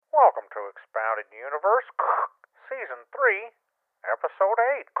Welcome to Expounded Universe, Season 3, Episode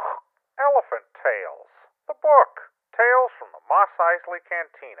 8, Elephant Tales. The book, Tales from the Mos Eisley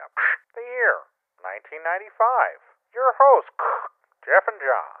Cantina. The year, 1995. Your hosts, Jeff and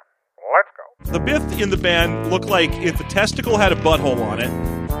John. Let's go. The Biff in the band looked like if the testicle had a butthole on it.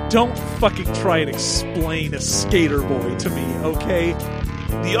 Don't fucking try and explain a skater boy to me, okay?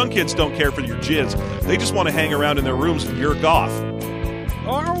 The young kids don't care for your jizz. They just want to hang around in their rooms and jerk off.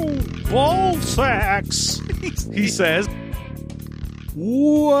 Oh, ball sacks, he says.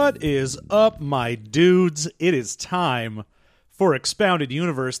 What is up, my dudes? It is time for Expounded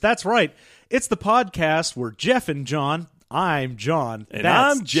Universe. That's right. It's the podcast where Jeff and John, I'm John, And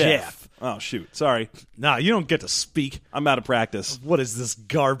that's I'm Jeff. Oh, shoot. Sorry. Nah, you don't get to speak. I'm out of practice. What is this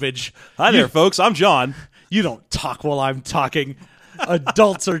garbage? Hi there, folks. I'm John. You don't talk while I'm talking.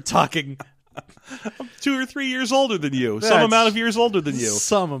 Adults are talking. I'm 2 or 3 years older than you. Some That's amount of years older than you.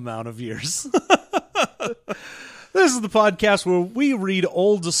 Some amount of years. This is the podcast where we read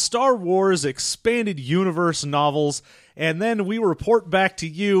old Star Wars Expanded Universe novels, and then we report back to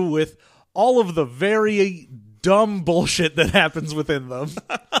you with all of the very dumb bullshit that happens within them.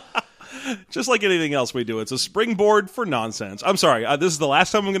 Just like anything else we do. It's a springboard for nonsense. I'm sorry. This is the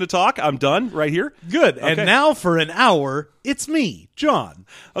last time I'm going to talk. I'm done right here. Good. Okay. And now for an hour, it's me, John.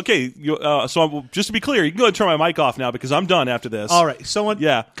 Okay. Just to be clear, you can go ahead and turn my mic off now because I'm done after this. All right. Someone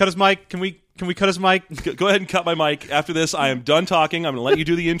cut his mic. Can we cut his mic? Go ahead and cut my mic. After this, I am done talking. I'm going to let you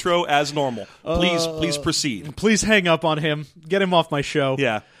do the intro as normal. Please proceed. Please hang up on him. Get him off my show.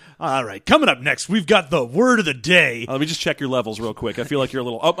 Yeah. All right, coming up next, we've got the word of the day. Let me just check your levels real quick. I feel like you're a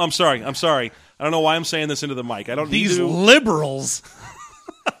little... Oh, I'm sorry. I don't know why I'm saying this into the mic. I don't These need to... liberals.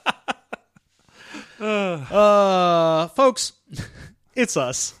 Folks, it's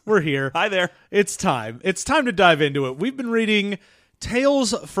us. We're here. Hi there. It's time. It's time to dive into it. We've been reading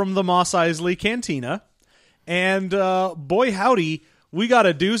Tales from the Mos Eisley Cantina, and boy howdy, we got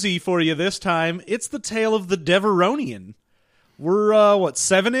a doozy for you this time. It's the tale of the Deveronian. We're,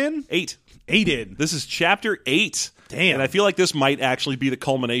 7 in? 8. 8 in. This is chapter 8. Damn. And I feel like this might actually be the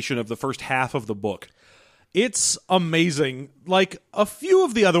culmination of the first half of the book. It's amazing. Like, a few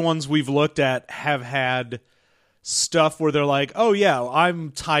of the other ones we've looked at have had stuff where they're like, oh yeah,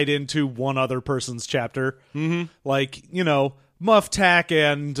 I'm tied into one other person's chapter. Mm-hmm. Like, Muff Tack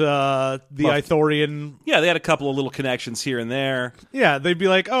and the Ithorian. Yeah, they had a couple of little connections here and there. Yeah, they'd be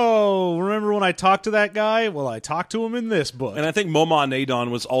like, oh, remember when I talked to that guy? Well, I talked to him in this book. And I think Moma Nadon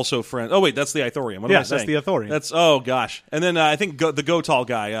was also friends. Oh, wait, that's the Ithorian. What am I saying? That's the Ithorian. Oh, gosh. And then I think the Gotal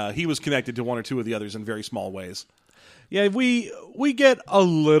guy, he was connected to one or two of the others in very small ways. Yeah, we get a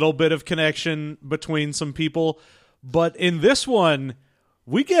little bit of connection between some people, but in this one,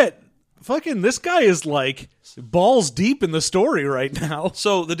 we get... Fucking, this guy is like balls deep in the story right now.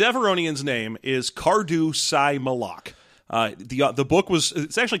 So the Deveronian's name is Cardu Sai Malak. The book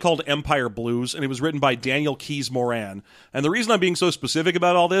it's actually called Empire Blues, and it was written by Daniel Keyes Moran. And the reason I'm being so specific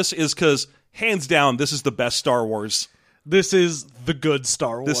about all this is because, hands down, this is the best Star Wars. This is the good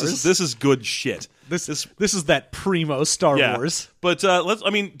Star Wars. This is good shit. This is that primo Star Wars. But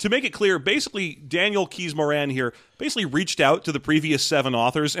to make it clear, basically Daniel Keyes Moran here basically reached out to the previous 7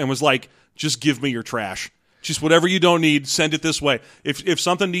 authors and was like, just give me your trash. Just whatever you don't need, send it this way. If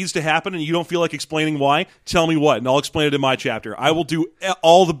something needs to happen and you don't feel like explaining why, tell me what, and I'll explain it in my chapter. I will do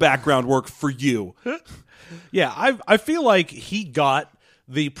all the background work for you. Yeah, I feel like he got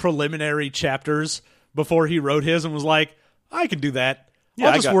the preliminary chapters before he wrote his and was like, I can do that.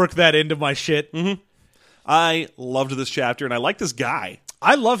 Yeah, I'll just work that into my shit. Mm-hmm. I loved this chapter, and I like this guy.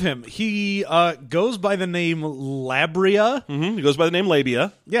 I love him. He goes by the name Labria. Mm-hmm. He goes by the name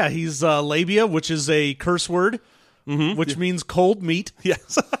Labia. Yeah, he's Labia, which is a curse word, which means cold meat.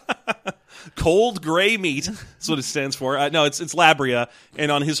 Yes. Cold gray meat. That's what it stands for. No, it's Labria, and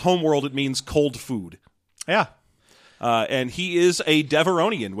on his homeworld it means cold food. Yeah. And he is a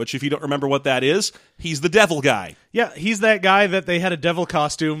Deveronian, which if you don't remember what that is, he's the devil guy. Yeah, he's that guy that they had a devil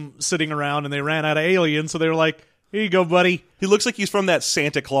costume sitting around and they ran out of aliens, so they were like, here you go, buddy. He looks like he's from that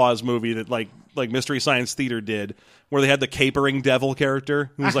Santa Claus movie that like Mystery Science Theater did, where they had the capering devil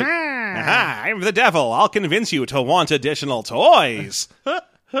character who was like, aha, I'm the devil. I'll convince you to want additional toys.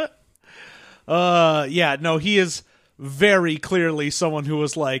 Yeah, no, he is very clearly someone who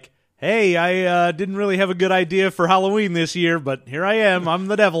was like, hey, I didn't really have a good idea for Halloween this year, but here I am. I'm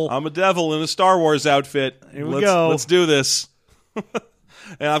the devil. I'm a devil in a Star Wars outfit. Here we go. Let's do this.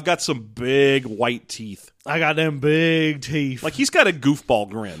 And I've got some big white teeth. I got them big teeth. Like, he's got a goofball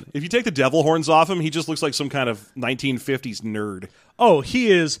grin. If you take the devil horns off him, he just looks like some kind of 1950s nerd. Oh,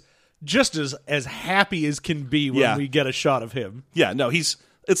 he is just as happy as can be when we get a shot of him. Yeah, no, he's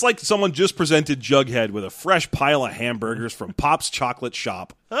It's like someone just presented Jughead with a fresh pile of hamburgers from Pop's Chocolate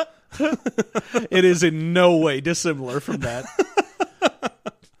Shop. It is in no way dissimilar from that.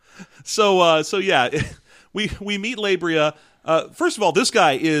 So yeah, we meet Labria. First of all, this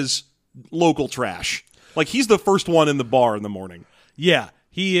guy is local trash. Like, he's the first one in the bar in the morning. Yeah,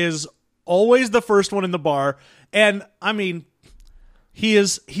 he is always the first one in the bar. And, I mean,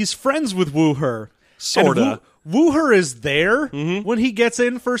 he's friends with Woo-Her. Sorta. Woo-Her is there when he gets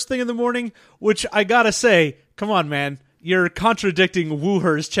in first thing in the morning, which I gotta say, come on, man. You're contradicting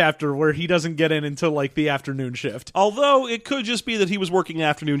Woo-Her's chapter where he doesn't get in until, like, the afternoon shift. Although, it could just be that he was working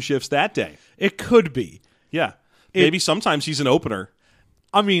afternoon shifts that day. It could be. Yeah. Maybe sometimes he's an opener.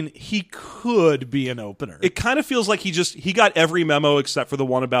 I mean, he could be an opener. It kind of feels like he got every memo except for the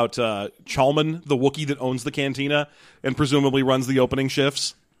one about Chalman, the Wookiee that owns the cantina and presumably runs the opening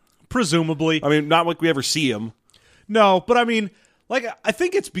shifts. Presumably. I mean, not like we ever see him. No, but I mean, like, I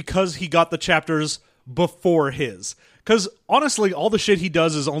think it's because he got the chapters before his. Because, honestly, all the shit he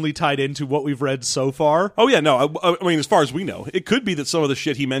does is only tied into what we've read so far. Oh, yeah, no. I mean, as far as we know, it could be that some of the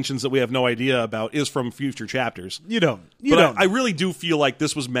shit he mentions that we have no idea about is from future chapters. You don't. I really do feel like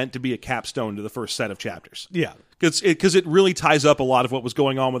this was meant to be a capstone to the first set of chapters. Yeah. Because it really ties up a lot of what was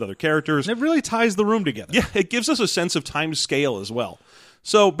going on with other characters. It really ties the room together. Yeah, it gives us a sense of time scale as well.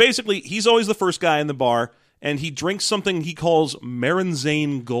 So, basically, he's always the first guy in the bar, and he drinks something he calls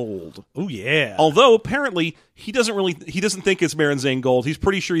Maranzane Gold. Oh, yeah. Although, apparently, he doesn't think it's Maranzane Gold. He's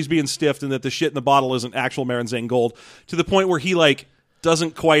pretty sure he's being stiffed and that the shit in the bottle isn't actual Maranzane Gold, to the point where he, like,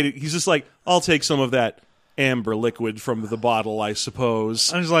 doesn't quite... He's just like, I'll take some of that amber liquid from the bottle, I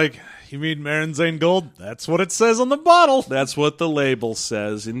suppose. I was like, you mean Maranzane Gold? That's what it says on the bottle. That's what the label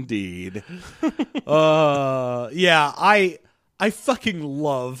says, indeed. Yeah, I fucking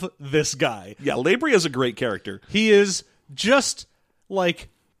love this guy. Yeah, Labria is a great character. He is just, like,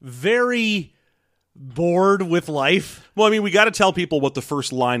 very bored with life. Well, I mean, we got to tell people what the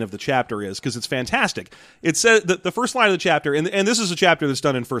first line of the chapter is, because it's fantastic. It says that the first line of the chapter, and this is a chapter that's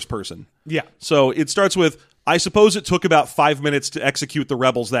done in first person. Yeah. So it starts with, I suppose it took about 5 minutes to execute the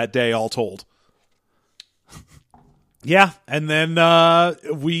rebels that day, all told. Yeah, and then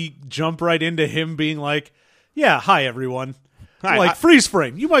we jump right into him being like, yeah, hi, everyone. Hi, like, freeze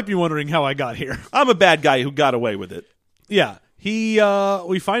frame. You might be wondering how I got here. I'm a bad guy who got away with it. Yeah.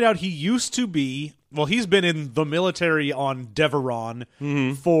 We find out he used to be, well, he's been in the military on Deveron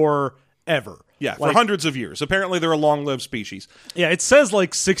forever. Yeah, like, for hundreds of years. Apparently they're a long-lived species. Yeah, it says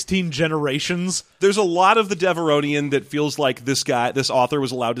like 16 generations. There's a lot of the Deveronian that feels like this author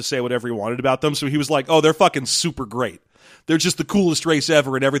was allowed to say whatever he wanted about them, so he was like, oh, they're fucking super great. They're just the coolest race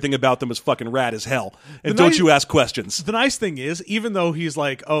ever, and everything about them is fucking rad as hell. And don't you ask questions. The nice thing is, even though he's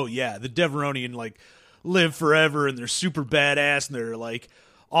like, oh yeah, the Deveronian like live forever, and they're super badass, and they're like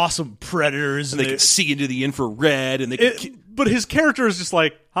awesome predators, and they can see into the infrared, and they can... But his character is just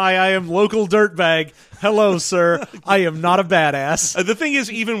like, hi, I am local dirtbag. Hello, sir. I am not a badass. The thing is,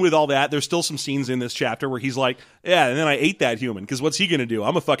 even with all that, there's still some scenes in this chapter where he's like, yeah, and then I ate that human, because what's he going to do?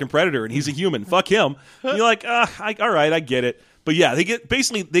 I'm a fucking predator, and he's a human. Fuck him. And you're like, all right, I get it. But yeah, they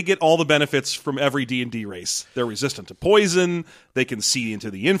get all the benefits from every D&D race. They're resistant to poison. They can see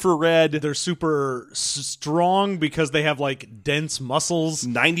into the infrared. They're super strong because they have like dense muscles.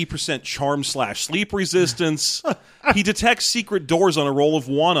 90% charm/sleep resistance. He detects secret doors on a roll of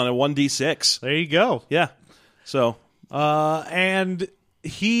 1 on a 1d6. There you go. Yeah. So, and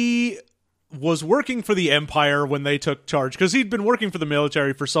he was working for the Empire when they took charge because he'd been working for the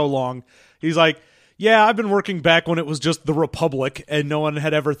military for so long. He's like, yeah, I've been working back when it was just the Republic, and no one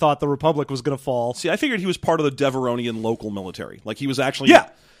had ever thought the Republic was going to fall. See, I figured he was part of the Deveronian local military. Like, he was actually...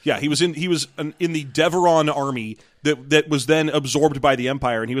 Yeah, he was in the Deveron army that was then absorbed by the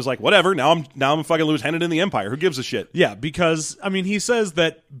Empire, and he was like, whatever, now I'm a fucking lieutenant in the Empire. Who gives a shit? Yeah, because, I mean, he says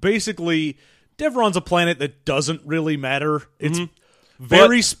that basically Deveron's a planet that doesn't really matter. It's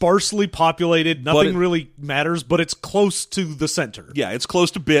very sparsely populated. Nothing really matters, but it's close to the center. Yeah, it's close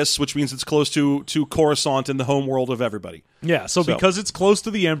to Biss, which means it's close to Coruscant and the home world of everybody. Yeah, so because it's close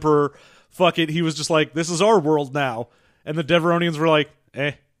to the Emperor, fuck it, he was just like, this is our world now. And the Deveronians were like,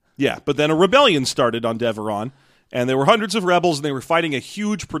 eh. Yeah, but then a rebellion started on Deveron, and there were hundreds of rebels, and they were fighting a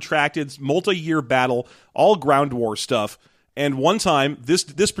huge, protracted, multi-year battle, all ground war stuff. And one time,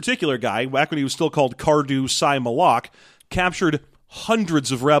 this particular guy, back when he was still called Cardu Sai Malak, captured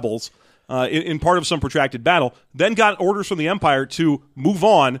hundreds of rebels in part of some protracted battle, then got orders from the Empire to move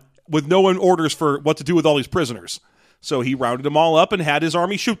on with no orders for what to do with all these prisoners. So he rounded them all up and had his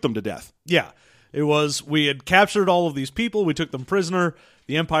army shoot them to death. Yeah. It was, we had captured all of these people, we took them prisoner,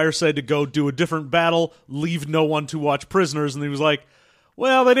 the Empire said to go do a different battle, leave no one to watch prisoners, and he was like,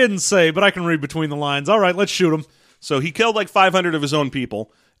 Well, they didn't say, but I can read between the lines. All right, let's shoot him. So he killed like 500 of his own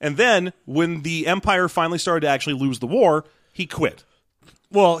people. And then when the Empire finally started to actually lose the war, he quit.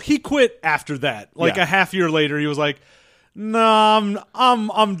 Well, he quit after that. Like Yeah. a half year later, he was like, "Nah,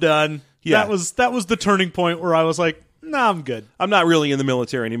 I'm done." Yeah. That was the turning point where I was like, "Nah, I'm good." I'm not really in the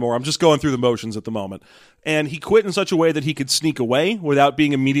military anymore. I'm just going through the motions at the moment. And he quit in such a way that he could sneak away without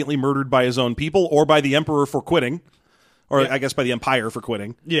being immediately murdered by his own people or by the Emperor for quitting. Or I guess by the Empire for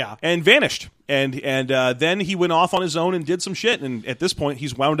quitting. Yeah. And vanished. And then he went off on his own and did some shit. And at this point,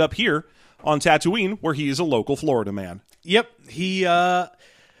 he's wound up here on Tatooine, where he is a local Florida man. Yep.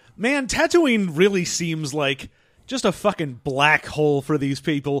 Man, Tatooine really seems like just a fucking black hole for these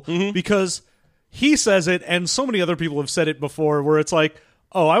people because he says it, and so many other people have said it before, where it's like,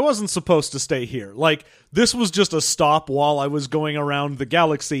 oh, I wasn't supposed to stay here. Like, this was just a stop while I was going around the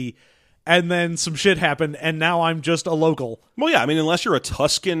galaxy, and then some shit happened, and now I'm just a local. Well, yeah, I mean, unless you're a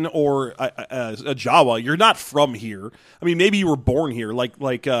Tusken or a Jawa, you're not from here. I mean, maybe you were born here.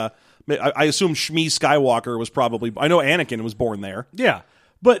 I assume Shmi Skywalker was probably... I know Anakin was born there. Yeah.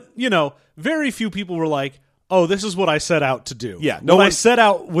 But, very few people were like, oh, this is what I set out to do. Yeah, I set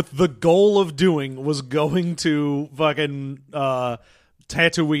out with the goal of doing was going to fucking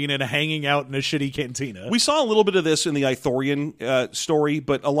Tatooine and hanging out in a shitty cantina. We saw a little bit of this in the Ithorian story,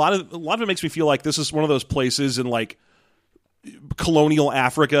 but a lot of it makes me feel like this is one of those places in like colonial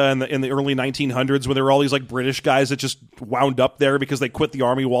Africa in the early 1900s where there were all these like British guys that just wound up there because they quit the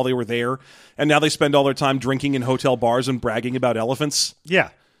army while they were there, and now they spend all their time drinking in hotel bars and bragging about elephants.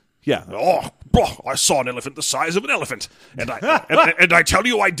 Yeah. Yeah. Oh, I saw an elephant the size of an elephant, and I tell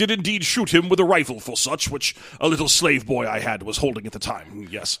you, I did indeed shoot him with a rifle for such, which a little slave boy I had was holding at the time.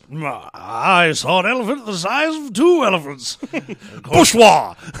 Yes. I saw an elephant the size of 2 elephants.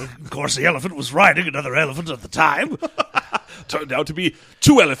 Bourgeois! Of course, the elephant was riding another elephant at the time. Turned out to be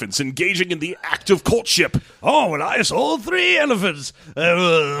 2 elephants engaging in the act of courtship. Oh, and I saw 3 elephants. They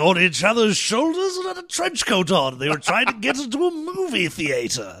were on each other's shoulders and had a trench coat on. They were trying to get into a movie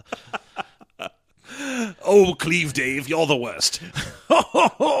theater. Oh, Cleve Dave, you're the worst.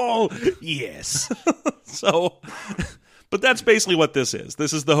 Oh, yes. But that's basically what this is.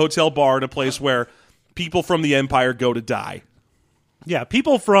 This is the hotel bar in a place where people from the Empire go to die. Yeah,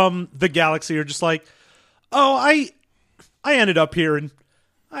 people from the galaxy are just like, oh, I ended up here, and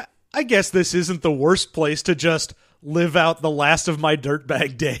I guess this isn't the worst place to just live out the last of my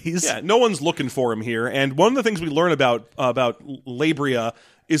dirtbag days. Yeah, no one's looking for him here. And one of the things we learn about Labria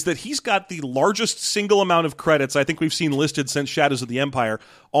is that he's got the largest single amount of credits I think we've seen listed since Shadows of the Empire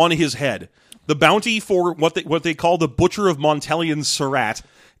on his head. The bounty for what they call the Butcher of Montelion Surratt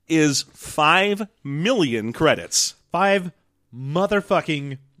is 5 million credits. 5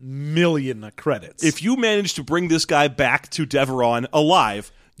 motherfucking million credits. If you manage to bring this guy back to Deveron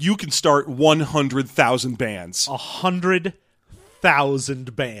alive, you can start 100,000 bands.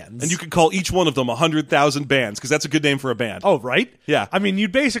 100,000 bands. And you can call each one of them 100,000 bands, because that's a good name for a band. Oh, right? Yeah. I mean,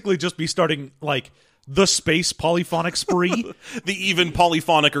 you'd basically just be starting, like, the space polyphonic spree. The even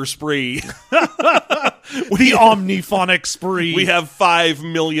polyphonicer spree. The omniphonic spree. We have 5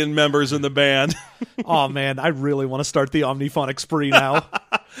 million members in the band. Oh, man, I really want to start the omniphonic spree now.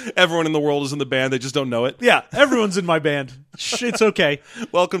 Everyone in the world is in the band. They just don't know it. Yeah, everyone's in my band. It's okay.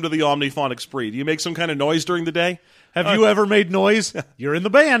 Welcome to the omniphonic spree. Do you make some kind of noise during the day? Have you ever made noise? You're in the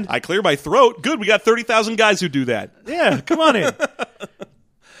band. I clear my throat. Good, we got 30,000 guys who do that. Yeah, come on in.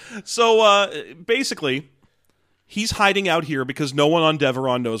 So, basically, he's hiding out here because no one on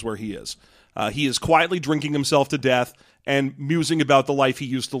Deveron knows where he is. He is quietly drinking himself to death and musing about the life he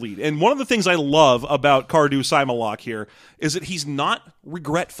used to lead. And one of the things I love about Cardu Simalok here is that he's not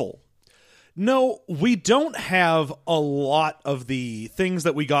regretful. No, we don't have a lot of the things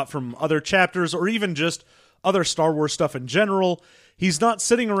that we got from other chapters or even just other Star Wars stuff in general. He's not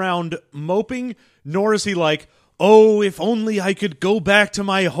sitting around moping, nor is he like, oh, if only I could go back to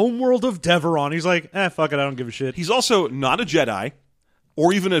my homeworld of Deveron. He's like, fuck it, I don't give a shit. He's also not a Jedi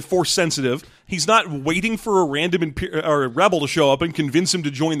or even a Force sensitive. He's not waiting for a random or a rebel to show up and convince him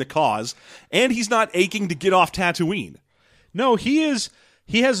to join the cause. And he's not aching to get off Tatooine. No, he has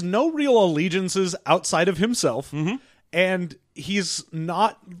no real allegiances outside of himself. Mm-hmm. And he's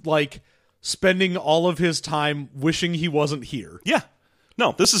not, like, spending all of his time wishing he wasn't here. Yeah.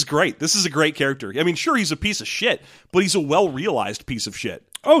 No, this is great. This is a great character. I mean, sure, he's a piece of shit, but he's a well-realized piece of shit.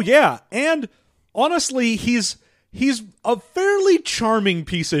 Oh, yeah. And honestly, he's a fairly charming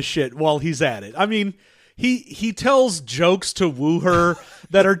piece of shit while he's at it. I mean, he tells jokes to woo her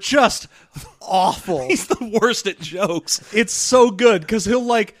that are just awful. He's the worst at jokes. It's so good because he'll,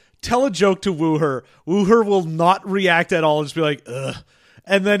 like, tell a joke to woo her. Woo her will not react at all and just be like, ugh.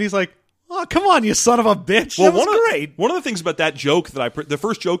 And then he's like, oh, come on, you son of a bitch. That was great. One of the things about that joke the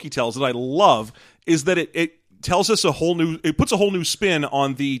first joke he tells that I love is that it tells us it puts a whole new spin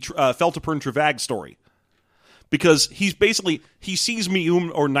on the Feltapern Travag story. Because he sees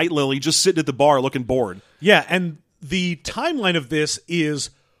Miyum or Night Lily just sitting at the bar looking bored. Yeah, and the timeline of this is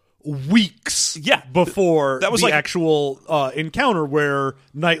weeks before that was the like, actual encounter where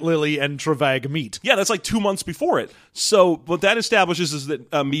Night Lily and Travag meet. Yeah, that's like 2 months before it. So what that establishes is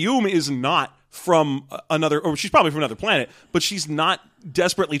that Miyum is not from or she's probably from another planet, but she's not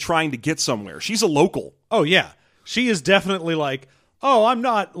desperately trying to get somewhere. She's a local. Oh, yeah. She is definitely like, oh, I'm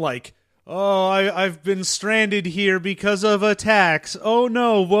not like, oh, I've been stranded here because of attacks. Oh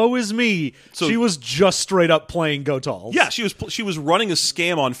no, woe is me. So, she was just straight up playing Gotals. Yeah, she was running a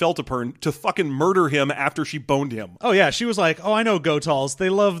scam on Feltapern to fucking murder him after she boned him. Oh yeah, she was like, oh, I know Gotals. They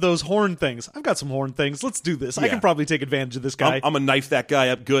love those horn things. I've got some horn things. Let's do this. Yeah. I can probably take advantage of this guy. I'm gonna knife that guy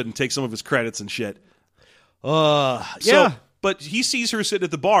up good and take some of his credits and shit. Yeah. But he sees her sitting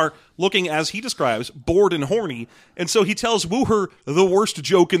at the bar, looking, as he describes, bored and horny, and so he tells Wooher the worst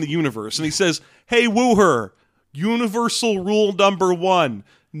joke in the universe. And he says, hey, Wooher, universal rule number 1,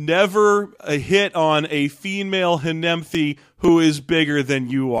 never hit on a female Hnemthi who is bigger than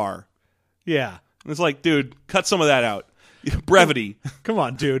you are. Yeah. And it's like, dude, cut some of that out. Brevity. Come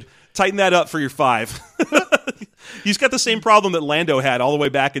on, dude. Tighten that up for your 5. He's got the same problem that Lando had all the way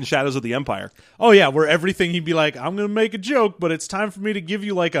back in Shadows of the Empire. Oh, yeah, where everything he'd be like, I'm going to make a joke, but it's time for me to give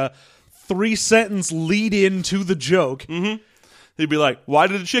you like a 3-sentence lead in to the joke. Mm-hmm. He'd be like, why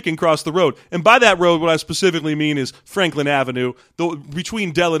did a chicken cross the road? And by that road, what I specifically mean is Franklin Avenue,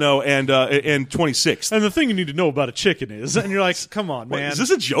 between Delano and 26th. And the thing you need to know about a chicken is, and you're like, come on, man. Is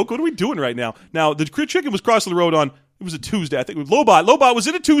this a joke? What are we doing right now? Now, the chicken was crossing the road on... It was a Tuesday. I think it was Lobot. Lobot, was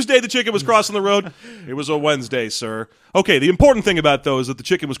it a Tuesday the chicken was crossing the road? It was a Wednesday, sir. Okay, the important thing about, though, is that the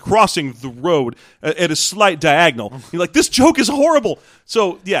chicken was crossing the road at a slight diagonal. You're like, this joke is horrible.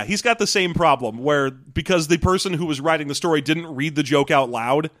 So, yeah, he's got the same problem where because the person who was writing the story didn't read the joke out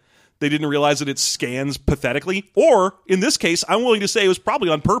loud, they didn't realize that it scans pathetically. Or, in this case, I'm willing to say it was probably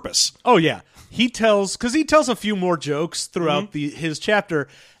on purpose. Oh, yeah. He tells a few more jokes throughout his chapter,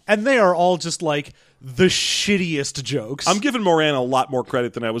 and they are all just like the shittiest jokes. I'm giving Moran a lot more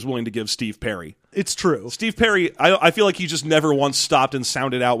credit than I was willing to give Steve Perry. It's true. Steve Perry, I feel like he just never once stopped and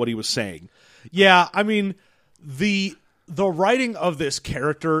sounded out what he was saying. Yeah, I mean, the writing of this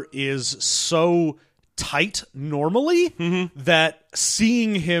character is so tight normally that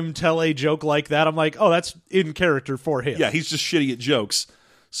seeing him tell a joke like that, I'm like, oh, that's in character for him. Yeah, he's just shitty at jokes.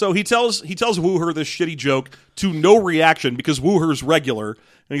 So he tells Wooher this shitty joke to no reaction because Wooher's regular,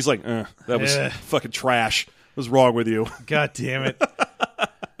 and he's like, that was fucking trash. What's wrong with you? God damn it.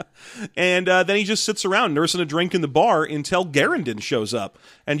 And then he just sits around nursing a drink in the bar until Garandin shows up.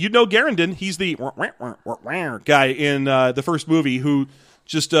 And you know Garandin, he's the guy in the first movie who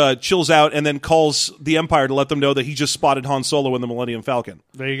just chills out and then calls the Empire to let them know that he just spotted Han Solo in the Millennium Falcon.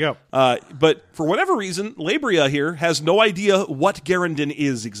 There you go. But for whatever reason, Labria here has no idea what Garandin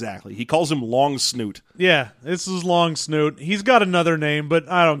is exactly. He calls him Long Snoot. Yeah, this is Long Snoot. He's got another name, but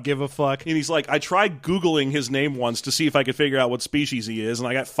I don't give a fuck. And he's like, I tried Googling his name once to see if I could figure out what species he is, and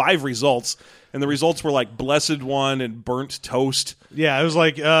I got 5 results. And the results were like Blessed One and Burnt Toast. Yeah, it was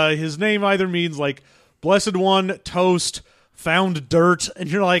like his name either means like Blessed One, Toast, Found Dirt, and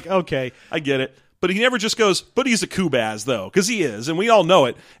you're like, okay. I get it. But he never just goes, but he's a Kubaz, though, because he is, and we all know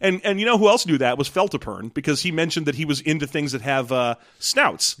it. And you know who else knew that was Feltapern, because he mentioned that he was into things that have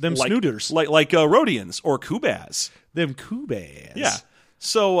snouts. Them snooters. Like Rhodians or Kubaz. Them Kubaz. Yeah.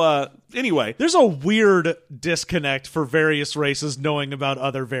 So, anyway. There's a weird disconnect for various races knowing about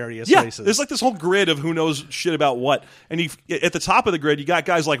other various races. There's like this whole grid of who knows shit about what. And at the top of the grid, you got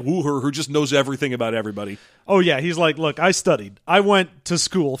guys like Wooher who just knows everything about everybody. Oh, yeah. He's like, look, I studied. I went to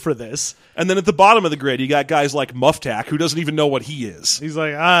school for this. And then at the bottom of the grid, you got guys like Muftak who doesn't even know what he is. He's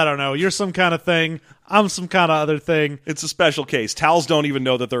like, I don't know. You're some kind of thing. I'm some kind of other thing. It's a special case. Tals don't even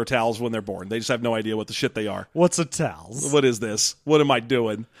know that they're Tals when they're born. They just have no idea what the shit they are. What's a Tals? What is this? What am I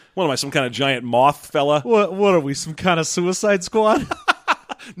doing? What am I, some kind of giant moth fella? What are we, some kind of Suicide Squad?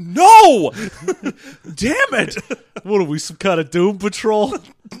 No! Damn it! What are we, some kind of Doom Patrol?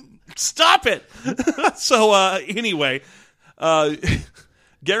 Stop it! So, anyway,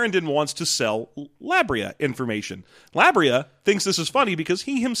 Garandin wants to sell Labria information. Labria thinks this is funny because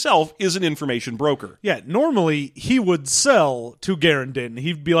he himself is an information broker. Yeah, normally he would sell to Garandin.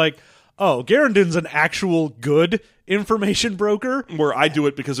 He'd be like, oh, Garandin's an actual good information broker. Where I do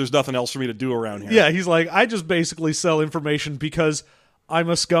it because there's nothing else for me to do around here. Yeah, he's like, I just basically sell information because I'm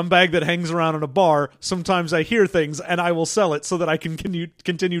a scumbag that hangs around in a bar. Sometimes I hear things, and I will sell it so that I can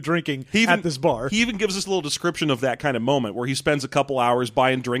continue drinking at this bar. He even gives us a little description of that kind of moment where he spends a couple hours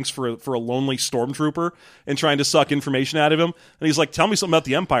buying drinks for a lonely stormtrooper and trying to suck information out of him. And he's like, tell me something about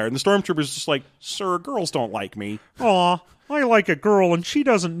the Empire. And the stormtrooper's just like, sir, girls don't like me. Aw, I like a girl, and she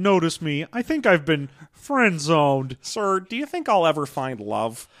doesn't notice me. I think I've been friend-zoned. Sir, do you think I'll ever find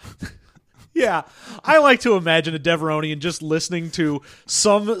love? Yeah, I like to imagine a Deveronian just listening to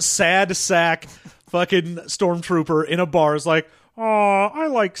some sad sack fucking stormtrooper in a bar is like, "Aw, I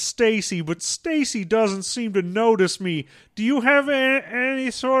like Stacy, but Stacy doesn't seem to notice me. Do you have any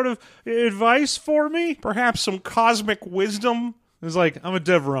sort of advice for me? Perhaps some cosmic wisdom?" It's like, I'm a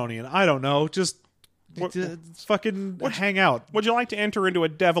Deveronian. I don't know. Just fucking hang out. Would you like to enter into a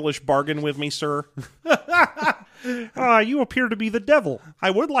devilish bargain with me, sir? You appear to be the devil. I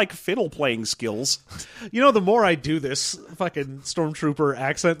would like fiddle playing skills. You know, the more I do this fucking stormtrooper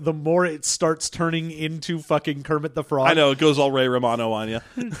accent, the more it starts turning into fucking Kermit the Frog. I know, it goes all Ray Romano on you.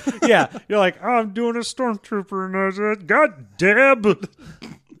 Yeah, you're like, oh, I'm doing a stormtrooper, and I said, God, Deb.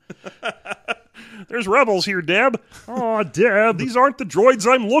 There's rebels here, Deb. Oh, Deb. These aren't the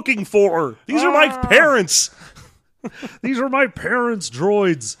droids I'm looking for. These are my parents. These are my parents'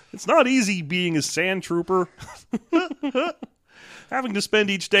 droids. It's not easy being a sand trooper. Having to spend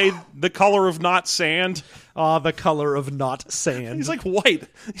each day the color of not sand. The color of not sand. He's like white.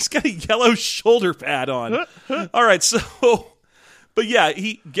 He's got a yellow shoulder pad on. All right, so... But yeah,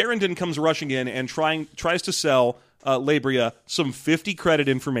 Garandon comes rushing in and tries to sell Labria some 50 credit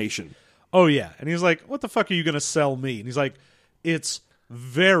information. Oh, yeah. And he's like, what the fuck are you going to sell me? And he's like, it's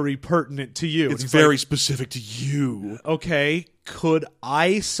very pertinent to you. It's very specific to you. Okay, could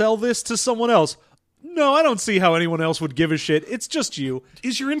I sell this to someone else? No, I don't see how anyone else would give a shit. It's just you.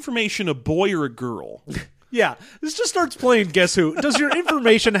 Is your information a boy or a girl? Yeah, this just starts playing Guess Who. Does your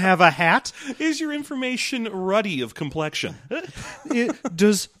information have a hat? Is your information ruddy of complexion?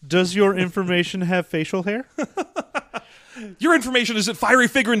 Does your information have facial hair? Your information is that Fiery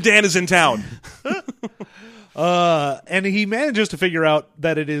Figure and Dan is in town. And he manages to figure out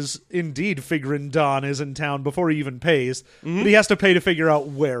that it is indeed Figrin Don is in town before he even pays. Mm-hmm. But he has to pay to figure out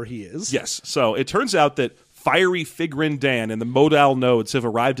where he is. Yes. So it turns out that Fiery Figrin Dan and the Modal nodes have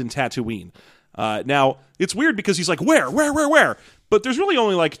arrived in Tatooine. Now, it's weird because he's like, where? But there's really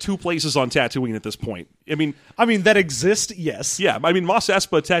only like 2 places on Tatooine at this point. I mean, that exist, yes. Yeah, I mean, Mos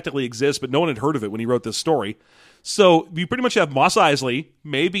Espa technically exists, but no one had heard of it when he wrote this story. So you pretty much have Mos Eisley,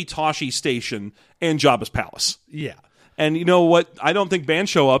 maybe Tosche Station, and Jabba's Palace. Yeah. And you know what? I don't think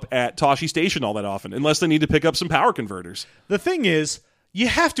bands show up at Tosche Station all that often, unless they need to pick up some power converters. The thing is, you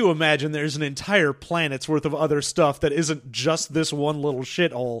have to imagine there's an entire planet's worth of other stuff that isn't just this one little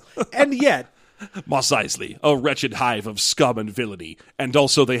shithole. And yet... Mos Eisley, a wretched hive of scum and villainy. And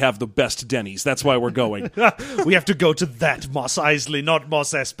also they have the best Denny's. That's why we're going. We have to go to that Mos Eisley, not Mos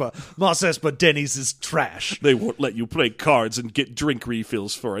Espa. Mos Espa Denny's is trash. They won't let you play cards and get drink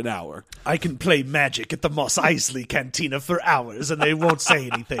refills for an hour. I can play Magic at the Mos Eisley Cantina for hours and they won't say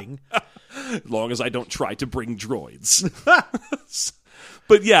anything. As long as I don't try to bring droids.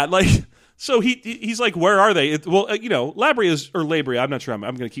 But yeah, like... So he's like, where are they? Labria, I'm not sure. I'm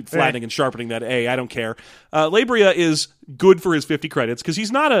going to keep flattening and sharpening that A. I don't care. Labria is good for his 50 credits because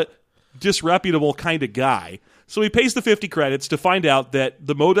he's not a disreputable kind of guy. So he pays the 50 credits to find out that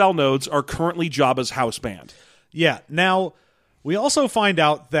the Modal nodes are currently Jabba's house band. Yeah. Now, we also find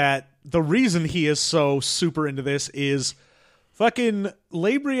out that the reason he is so super into this is fucking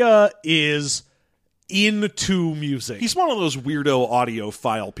Labria is... into music. He's one of those weirdo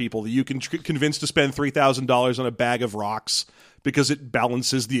audiophile people that you can convince to spend $3,000 on a bag of rocks because it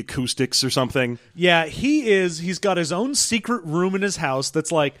balances the acoustics or something. Yeah, he's got his own secret room in his house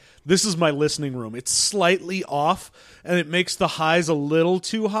that's like, this is my listening room. It's slightly off, and it makes the highs a little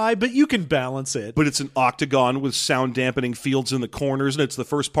too high, but you can balance it. But it's an octagon with sound dampening fields in the corners, and it's the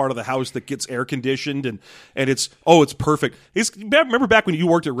first part of the house that gets air conditioned, and it's perfect. Remember back when you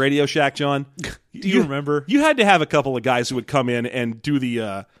worked at Radio Shack, John? Do you remember? You had to have a couple of guys who would come in and do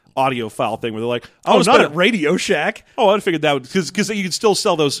the audiophile thing where they're like, not at Radio Shack. Oh, I figured that because you could still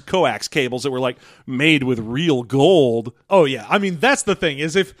sell those coax cables that were like made with real gold. Oh yeah, I mean that's the thing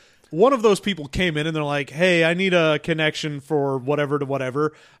is if one of those people came in and they're like, hey, I need a connection for whatever to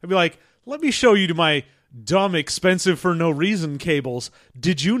whatever, I'd be like, let me show you to my dumb, expensive for no reason cables.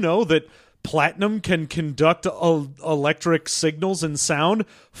 Did you know that platinum can conduct electric signals and sound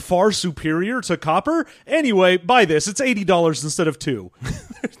far superior to copper? Anyway, buy this. It's $80 instead of $2.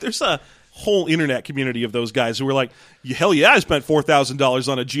 There's a whole internet community of those guys who were like, hell yeah, I spent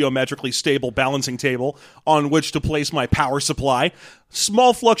 $4,000 on a geometrically stable balancing table on which to place my power supply.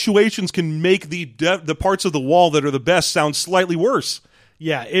 Small fluctuations can make the parts of the wall that are the best sound slightly worse.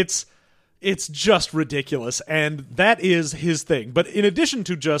 Yeah, it's just ridiculous, and that is his thing. But in addition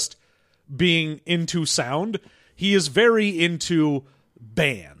to just being into sound, he is very into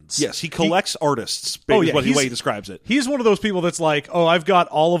bands. Yes, he collects artists, is what the way he describes it. He's one of those people that's like, oh, I've got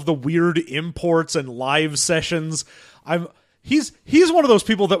all of the weird imports and live sessions. He's one of those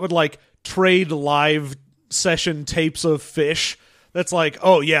people that would like trade live session tapes of Phish. That's like,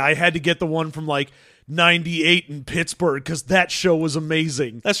 oh yeah, I had to get the one from like 98 in Pittsburgh because that show was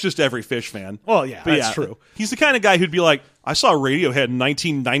amazing. That's just every Phish fan. Well, yeah, that's true. He's the kind of guy who'd be like, I saw Radiohead in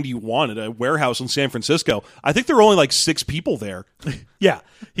 1991 at a warehouse in San Francisco. I think there were only like 6 people there. Yeah,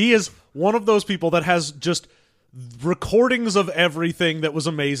 he is one of those people that has just recordings of everything that was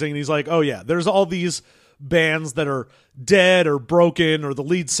amazing. And he's like, oh yeah, there's all these bands that are dead or broken, or the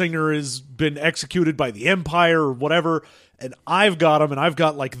lead singer has been executed by the Empire or whatever, and I've got them, and I've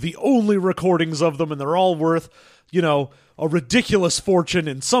got like the only recordings of them, and they're all worth, a ridiculous fortune,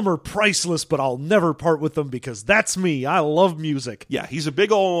 and some are priceless, but I'll never part with them because that's me. I love music. Yeah, he's a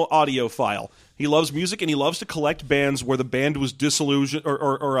big old audiophile. He loves music, and he loves to collect bands where the band was disillusioned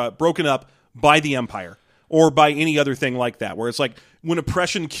or broken up by the Empire or by any other thing like that, where it's like when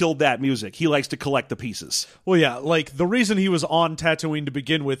oppression killed that music, he likes to collect the pieces. Well, yeah, like the reason he was on Tatooine to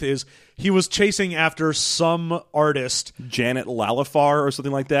begin with is he was chasing after some artist, Janet Lalifar or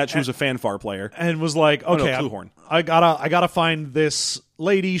something like that. She was a fanfare player, and was like, okay, Kluhorn. I gotta find this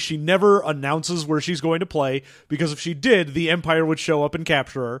lady. She never announces where she's going to play, because if she did, the Empire would show up and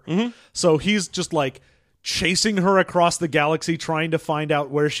capture her. Mm-hmm. So he's just like chasing her across the galaxy, trying to find out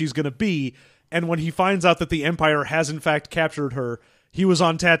where she's going to be. And when he finds out that the Empire has in fact captured her, he was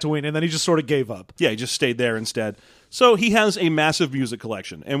on Tatooine, and then he just sort of gave up. Yeah, he just stayed there instead. So he has a massive music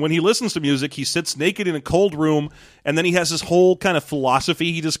collection. And when he listens to music, he sits naked in a cold room, and then he has this whole kind of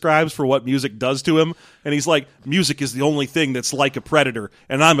philosophy he describes for what music does to him. And he's like, music is the only thing that's like a predator,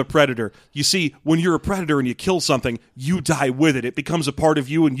 and I'm a predator. You see, when you're a predator and you kill something, you die with it. It becomes a part of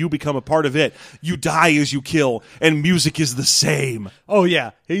you, and you become a part of it. You die as you kill, and music is the same. Oh,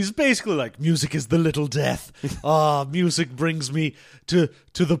 yeah. He's basically like, music is the little death. Music brings me to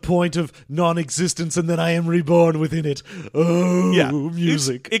the point of non-existence, and then I am reborn within it. Oh, yeah.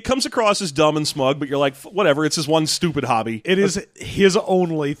 Music. It comes across as dumb and smug, but you're like, whatever, it's his one stupid hobby. It is his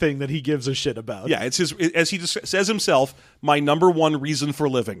only thing that he gives a shit about. Yeah, it's his, as he says himself, my number one reason for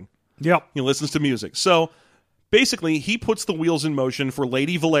living. Yep. He listens to music. So basically, he puts the wheels in motion for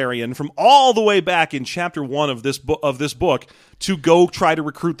Lady Valerian from all the way back in chapter 1 of this book to go try to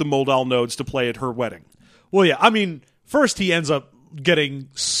recruit the Moldal nodes to play at her wedding. Well, yeah, I mean, first he ends up getting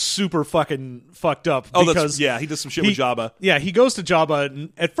super fucking fucked up. Because he does some shit with Jabba. Yeah, he goes to Jabba,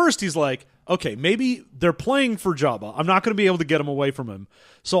 and at first he's like, okay, maybe they're playing for Jabba. I'm not going to be able to get him away from him.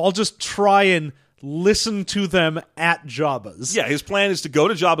 So I'll just try and listen to them at Jabba's. Yeah, his plan is to go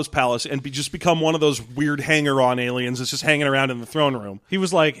to Jabba's palace and just become one of those weird hanger-on aliens that's just hanging around in the throne room. He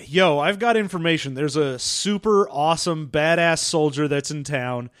was like, yo, I've got information. There's a super awesome, badass soldier that's in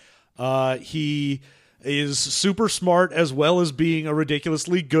town. He is super smart as well as being a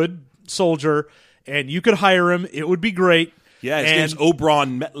ridiculously good soldier, and you could hire him. It would be great. Yeah, his name's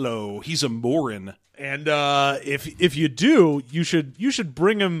Oberon Metlo. He's a Morin. And if you do, you should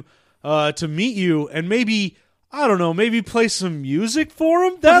bring him to meet you, and maybe, I don't know, maybe play some music for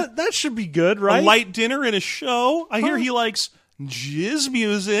him. That should be good, right? A light dinner and a show. I hear he likes jizz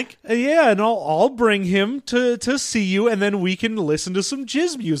music. Yeah, and I'll bring him to see you, and then we can listen to some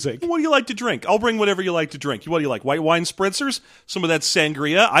jizz music. What do you like to drink? I'll bring whatever you like to drink. What do you like? White wine spritzers? Some of that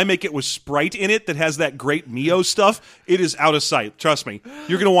sangria? I make it with Sprite in it that has that great Mio stuff. It is out of sight. Trust me.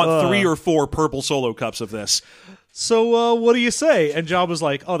 You're going to want 3 or 4 purple Solo cups of this. So what do you say? And Jabba's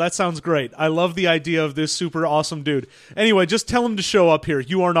like, oh, that sounds great. I love the idea of this super awesome dude. Anyway, just tell him to show up here.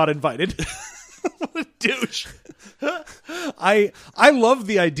 You are not invited. What a douche. I love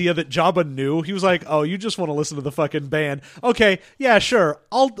the idea that Jabba knew. He was like, oh, you just want to listen to the fucking band. Okay, yeah, sure.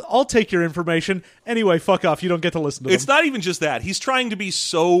 I'll take your information. Anyway, fuck off. You don't get to listen to them. It's not even just that. He's trying to be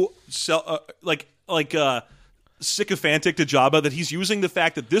so sycophantic to Jabba that he's using the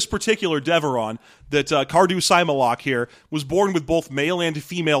fact that this particular Deveron, that Cardu Simalok here, was born with both male and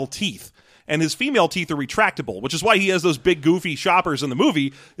female teeth. And his female teeth are retractable, which is why he has those big goofy shoppers in the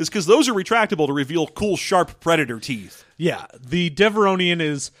movie, is because those are retractable to reveal cool, sharp predator teeth. Yeah, the Deveronian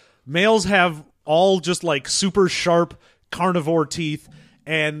is, males have all just like super sharp carnivore teeth,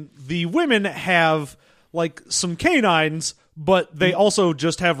 and the women have like some canines, but they also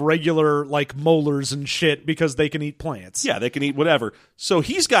just have regular, like, molars and shit because they can eat plants. Yeah, they can eat whatever. So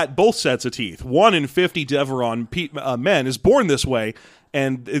he's got both sets of teeth. 1 in 50 Deveron men is born this way,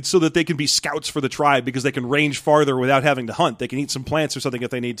 and it's so that they can be scouts for the tribe because they can range farther without having to hunt. They can eat some plants or something if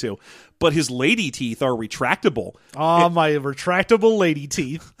they need to. But his lady teeth are retractable. Oh, my retractable lady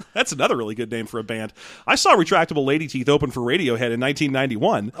teeth. That's another really good name for a band. I saw Retractable Lady Teeth open for Radiohead in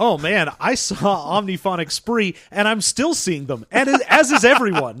 1991. Oh, man, I saw Omniphonic Spree, and I'm still seeing them, and as is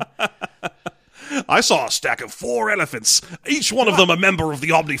everyone. I saw a stack of 4 elephants, each one of them a member of the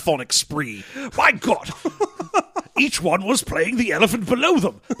Omniphonic Spree. My God! Each one was playing the elephant below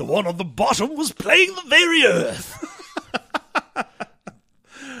them. The one on the bottom was playing the very earth.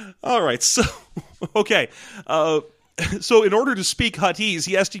 All right, so, okay. So in order to speak Huttese,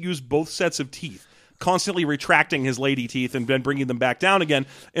 he has to use both sets of teeth, constantly retracting his lady teeth and then bringing them back down again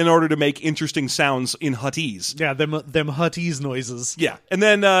in order to make interesting sounds in Huttese. Yeah, them Huttese noises. Yeah, and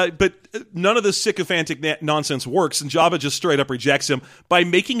then, but none of this sycophantic nonsense works, and Jabba just straight up rejects him by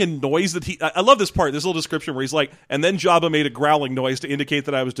making a noise that I love this part, this little description where he's like, and then Jabba made a growling noise to indicate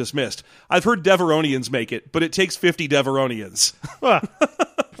that I was dismissed. I've heard Deveronians make it, but it takes 50 Deveronians.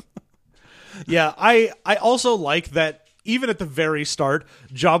 Yeah, I also like that even at the very start,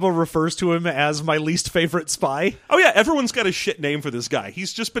 Jabba refers to him as my least favorite spy. Oh yeah, everyone's got a shit name for this guy.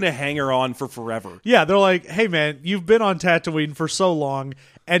 He's just been a hanger-on for forever. Yeah, they're like, hey man, you've been on Tatooine for so long,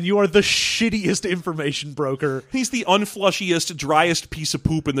 and you are the shittiest information broker. He's the unflushiest, driest piece of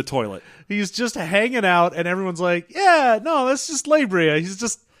poop in the toilet. He's just hanging out, and everyone's like, yeah, no, that's just Labria. He's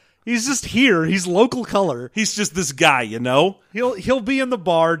just here. He's local color. He's just this guy, you know? He'll be in the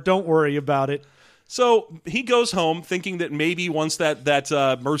bar. Don't worry about it. So he goes home thinking that maybe once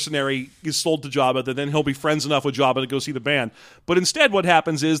that mercenary is sold to Jabba, that then he'll be friends enough with Jabba to go see the band. But instead what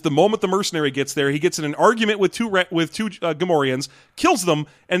happens is the moment the mercenary gets there, he gets in an argument with two Gamorreans, kills them,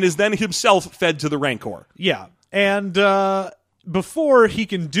 and is then himself fed to the Rancor. Yeah. And before he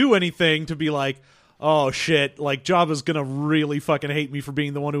can do anything to be like, oh shit, like Jabba's gonna really fucking hate me for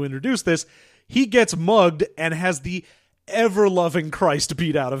being the one who introduced this, he gets mugged and has the ever-loving Christ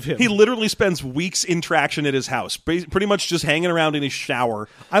beat out of him. He literally spends weeks in traction at his house, pretty much just hanging around in his shower.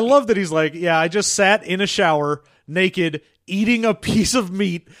 I love that he's like, yeah, I just sat in a shower, naked, eating a piece of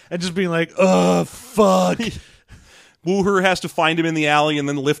meat, and just being like, oh, fuck. Wooher has to find him in the alley and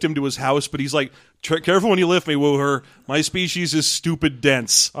then lift him to his house, but he's like, careful when you lift me, Wooher. My species is stupid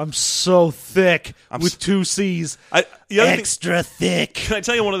dense. I'm so thick with 2 C's. Extra thick. Can I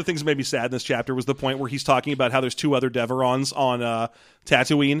tell you one of the things that made me sad in this chapter was the point where he's talking about how there's 2 other Deverons on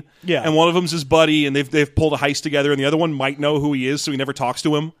Tatooine. Yeah. And one of them's his buddy, and they've pulled a heist together, and the other one might know who he is, so he never talks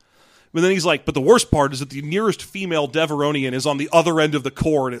to him. But then he's like, but the worst part is that the nearest female Deveronian is on the other end of the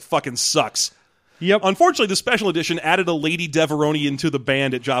core, and it fucking sucks. Yep. Unfortunately, the special edition added a lady Deveronian to the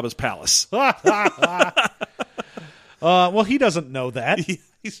band at Jabba's palace. Well, he doesn't know that.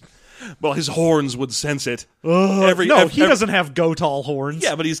 Well, his horns would sense it. No, he doesn't have Gotal horns.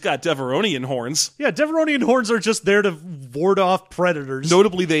 Yeah, but he's got Deveronian horns. Yeah, Deveronian horns are just there to ward off predators.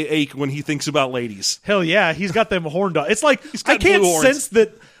 Notably, they ache when he thinks about ladies. Hell yeah, he's got them horned up. It's like, got I can't blue horns. sense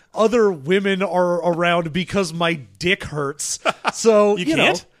that other women are around because my dick hurts. So, You you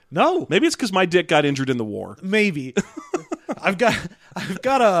can't? know. No. Maybe it's because my dick got injured in the war. Maybe. I've got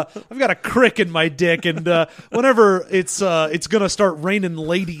a crick in my dick, and whenever it's gonna start raining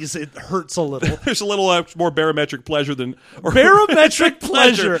ladies, it hurts a little. There's a little more barometric pleasure than... Barometric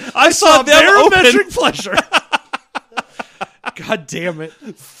pleasure. I saw them barometric open. pleasure. God damn it.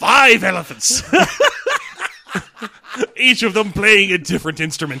 5 elephants. Each of them playing a different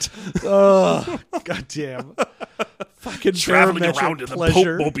instrument. God damn. Fucking Traveling barometric around in a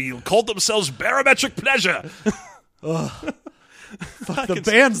pleasure. Pope-mobile. Called themselves Barometric Pleasure. Fuck the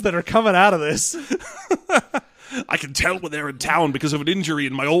bands that are coming out of this. I can tell when they're in town because of an injury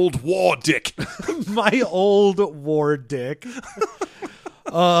in my old war dick. My old war dick.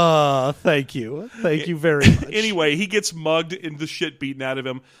 Thank you. Thank you very much. Anyway, he gets mugged and the shit beaten out of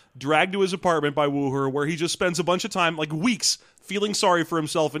him, dragged to his apartment by Wooher, where he just spends a bunch of time, like weeks, feeling sorry for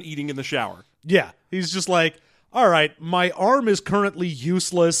himself and eating in the shower. Yeah, he's just like, all right, my arm is currently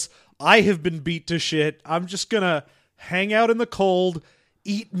useless. I have been beat to shit. I'm just gonna hang out in the cold,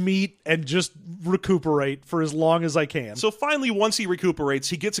 eat meat, and just recuperate for as long as I can. So finally, once he recuperates,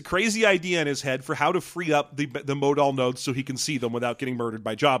 he gets a crazy idea in his head for how to free up the modal nodes so he can see them without getting murdered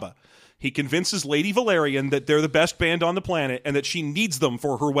by Jabba. He convinces Lady Valerian that they're the best band on the planet and that she needs them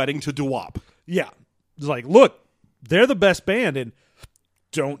for her wedding to Dewap. Yeah. It's like, look, they're the best band, and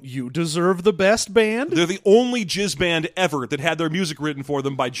don't you deserve the best band? They're the only jizz band ever that had their music written for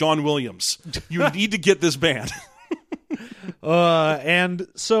them by John Williams. You need to get this band. And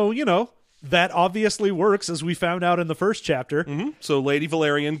so, that obviously works, as we found out in the first chapter. So Lady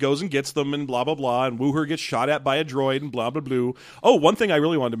Valerian goes and gets them and blah, blah, blah, and Wooher gets shot at by a droid and blah, blah, blah. Oh, one thing I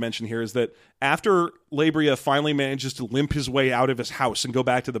really wanted to mention here is that after Labria finally manages to limp his way out of his house and go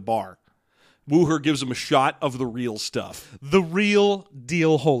back to the bar, Wooher gives him a shot of the real stuff. The real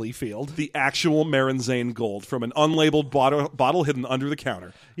deal Holyfield. The actual Maranzane gold from an unlabeled bottle hidden under the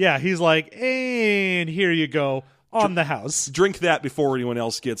counter. Yeah, he's like, and here you go. On the house. Drink that before anyone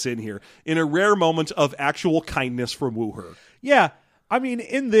else gets in here. In a rare moment of actual kindness from Wooher. Yeah, I mean,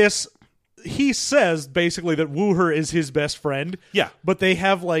 in this, he says basically that Wooher is his best friend. Yeah. But they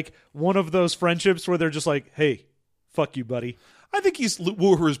have like one of those friendships where they're just like, hey, fuck you, buddy. I think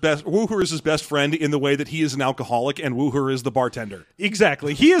Wooher is his best friend in the way that he is an alcoholic and Wooher is the bartender.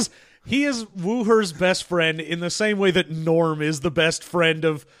 Exactly. He is Wooher's best friend in the same way that Norm is the best friend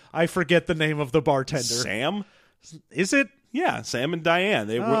of, I forget the name of the bartender. Sam? Is it? Yeah, Sam and Diane.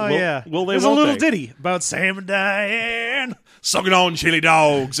 Yeah. Will they? There's a little ditty about Sam and Diane sucking on chili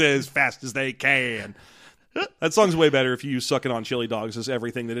dogs as fast as they can. That song's way better if you use "sucking on chili dogs" as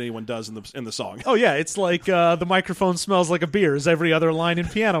everything that anyone does in the song. Oh yeah, it's like the microphone smells like a beer is every other line in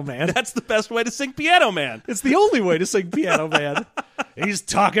Piano Man. That's the best way to sing Piano Man. It's the only way to sing Piano Man. He's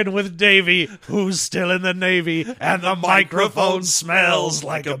talking with Davy, who's still in the Navy, and the microphone smells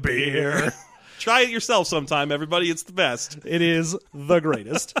like a beer. Try it yourself sometime, everybody. It's the best. It is the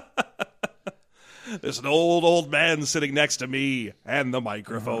greatest. There's an old man sitting next to me, and the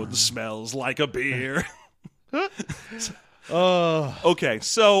microphone smells like a beer. Okay,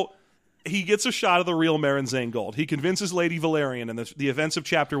 so he gets a shot of the real Maranzane gold. He convinces Lady Valerian, and the events of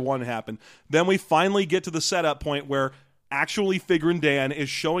Chapter 1 happen. Then we finally get to the setup point where actually Figrin Dan is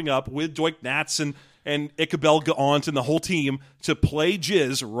showing up with Doik Nats and Ichabel Gaunt and the whole team to play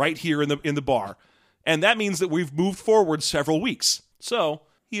Jizz right here in the bar. And that means that we've moved forward several weeks. So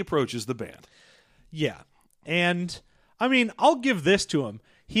he approaches the band. Yeah. And, I mean, I'll give this to him.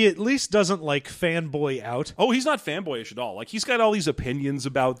 He at least doesn't, like, fanboy out. Oh, he's not fanboyish at all. Like, he's got all these opinions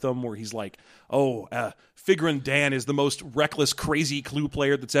about them where he's like, Figrin Dan is the most reckless, crazy clue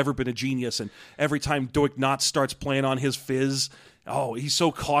player that's ever been a genius, and every time Doik Nats starts playing on his fizz, he's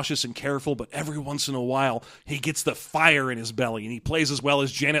so cautious and careful, but every once in a while, he gets the fire in his belly, and he plays as well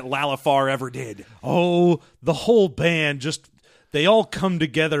as Janet Lalifar ever did. Oh, the whole band just... They all come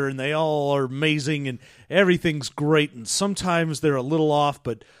together, and they all are amazing, and everything's great, and sometimes they're a little off,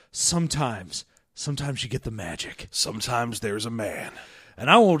 but sometimes you get the magic. Sometimes there's a man. And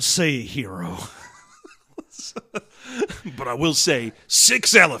I won't say hero. But I will say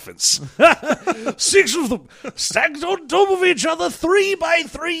 6 elephants. 6 of them stacked on top of each other 3 by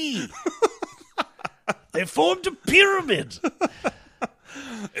 3. They formed a pyramid.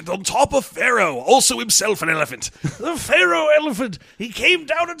 And on top of Pharaoh, also himself an elephant. The Pharaoh elephant. He came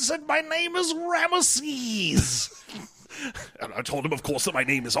down and said, "My name is Ramesses." And I told him, of course, that my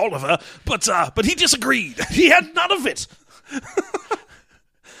name is Oliver, but he disagreed. He had none of it.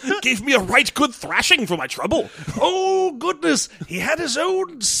 Gave me a right good thrashing for my trouble. Oh, goodness. He had his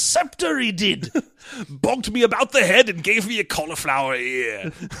own scepter, he did. Bonked me about the head and gave me a cauliflower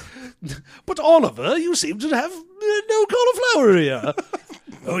ear. But Oliver, you seem to have no cauliflower ear.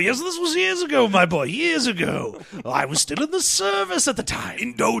 Oh, yes, this was years ago, my boy, years ago. I was still in the service at the time.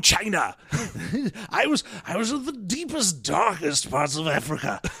 Indochina. I was in the deepest, darkest parts of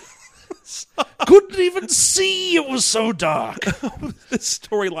Africa. Couldn't even see, it was so dark. This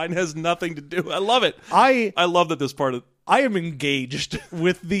storyline has nothing to do. I love it. I love that this part of... I am engaged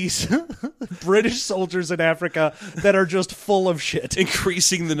with these British soldiers in Africa that are just full of shit.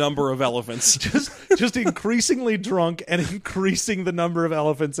 Increasing the number of elephants. Just increasingly drunk and increasing the number of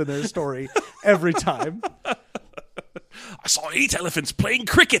elephants in their story every time. I saw 8 elephants playing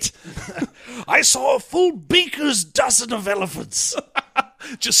cricket. I saw a full baker's dozen of elephants.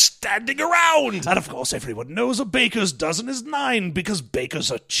 Just standing around. And of course everyone knows a baker's dozen is 9 because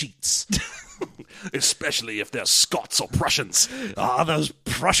bakers are cheats. Especially if they're Scots or Prussians. Those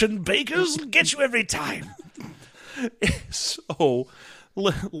Prussian bakers get you every time. So,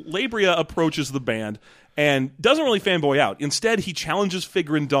 Labria approaches the band and doesn't really fanboy out. Instead, he challenges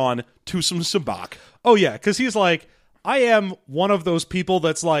Figrin Dan to some sabacc. Oh yeah, because he's like, I am one of those people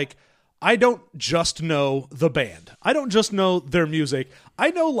that's like, I don't just know the band. I don't just know their music. I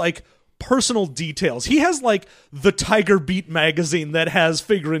know, like, personal details. He has, like, the Tiger Beat magazine that has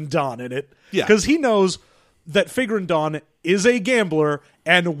Figrin Dan in it. Yeah. Because he knows that Figrin Dan is a gambler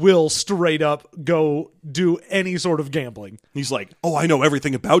and will straight up go do any sort of gambling. He's like, oh, I know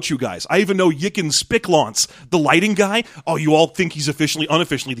everything about you guys. I even know Yicken Spicklance, the lighting guy. Oh, you all think he's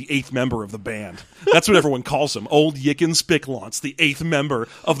unofficially the 8th member of the band. That's what everyone calls him. Old Yicken Spicklance, the 8th member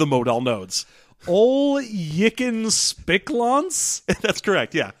of the Modal Nodes. Old Yicken Spicklance? That's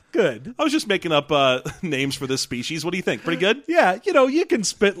correct, yeah. Good. I was just making up names for this species. What do you think? Pretty good? Yeah, Yicken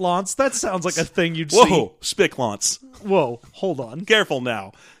Spitlance. That sounds like a thing you'd see. Whoa, Spicklance. Whoa, hold on. Careful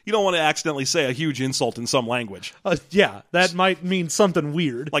now. You don't want to accidentally say a huge insult in some language. Yeah, that might mean something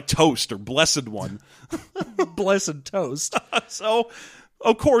weird. Like toast or blessed one. Blessed toast. So,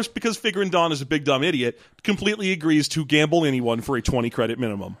 of course, because Figrin Dawn is a big dumb idiot, completely agrees to gamble anyone for a 20 credit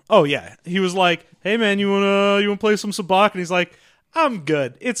minimum. Oh, yeah. He was like, hey, man, you wanna play some Sabacc? And he's like, I'm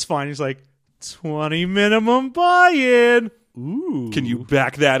good. It's fine. He's like, 20 minimum buy-in. Ooh. Can you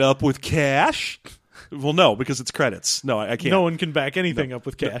back that up with cash? Well, no, because it's credits. No, I can't. No one can back anything up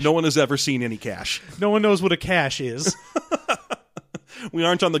with cash. No one has ever seen any cash. No one knows what a cash is. We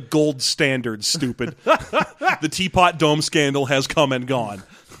aren't on the gold standard, stupid. The Teapot Dome scandal has come and gone.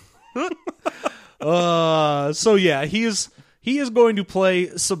 So yeah, he is going to play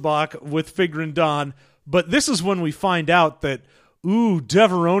Sabacc with Figrin Dawn, but this is when we find out that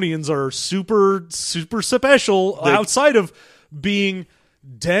Deveronians are super special outside of being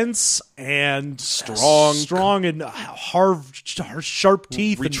dense and strong and sharp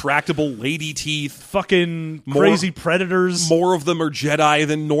teeth, retractable lady teeth, fucking crazy predators. More of them are Jedi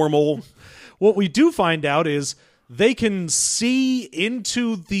than normal. What we do find out is they can see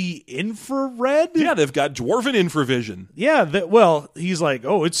into the infrared. Yeah, they've got dwarven infravision. Yeah, he's like,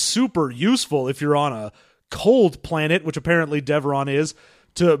 oh, it's super useful if you're on a cold planet, which apparently Deveron is,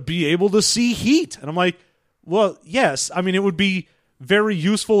 to be able to see heat. And I'm like, well, yes. I mean, it would be very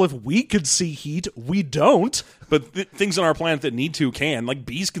useful if we could see heat. We don't. But things on our planet that need to can. Like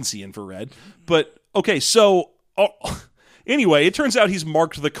bees can see infrared. But, okay, so... Anyway, it turns out he's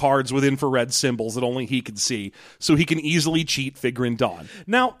marked the cards with infrared symbols that only he can see, so he can easily cheat Figrin Dawn.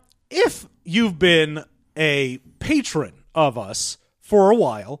 Now, if you've been a patron of us for a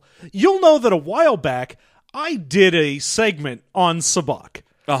while, you'll know that a while back, I did a segment on Sabacc.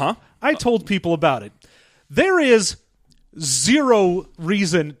 Uh-huh. I told people about it. There is zero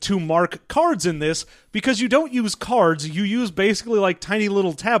reason to mark cards in this because you don't use cards. You use basically like tiny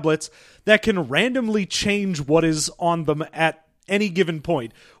little tablets that can randomly change what is on them at any given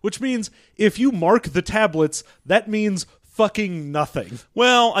point, which means if you mark the tablets, that means fucking nothing.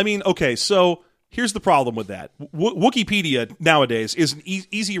 Well, I mean, okay, so here's the problem with that. Wikipedia nowadays is an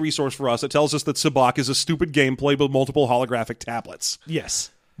easy resource for us that tells us that Sabacc is a stupid gameplay with multiple holographic tablets.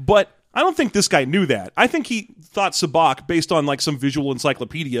 Yes. But I don't think this guy knew that. I think he thought Sabacc, based on like some visual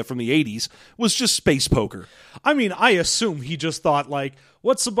encyclopedia from the 80s, was just space poker. I mean, I assume he just thought, like,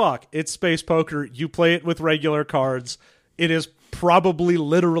 what's Sabacc? It's space poker. You play it with regular cards. It is probably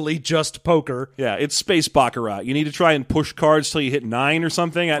literally just poker. Yeah, it's space baccarat. You need to try and push cards till you hit 9 or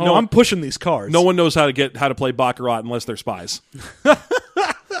something. No, I'm pushing these cards. No one knows how to play baccarat unless they're spies.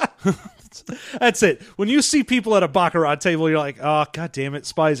 That's it. When you see people at a baccarat table, you're like, oh, god damn it,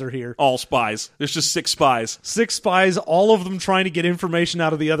 spies are here. All spies. There's just 6 spies. 6 spies, all of them trying to get information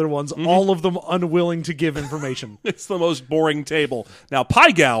out of the other ones, all of them unwilling to give information. It's the most boring table. Now,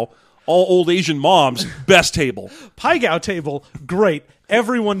 Pai Gow, all old Asian moms, best table. Pai Gow table, great.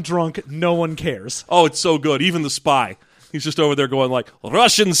 Everyone drunk, no one cares. Oh, it's so good. Even the spy. He's just over there going like,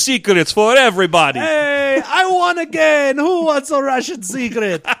 Russian secrets for everybody. Hey, I won again. Who wants a Russian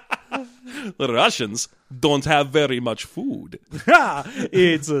secret? The Russians don't have very much food.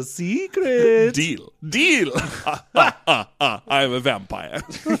 It's a secret. Deal. I'm a vampire.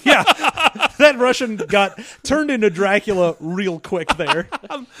 Yeah, that Russian got turned into Dracula real quick there.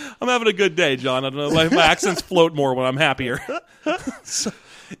 I'm having a good day, John. I don't know. My accents float more when I'm happier. So,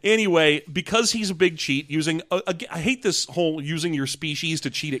 anyway, because he's a big cheat, I hate this whole using your species to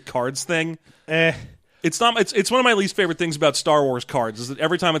cheat at cards thing. It's one of my least favorite things about Star Wars cards is that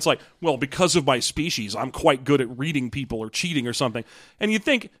every time it's like, well, because of my species, I'm quite good at reading people or cheating or something. And you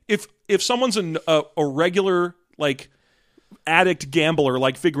think if someone's a regular like addict gambler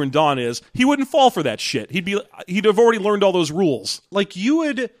like Figrin Dawn is, he wouldn't fall for that shit. He'd have already learned all those rules. Like you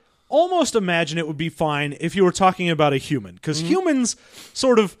would almost imagine it would be fine if you were talking about a human, because humans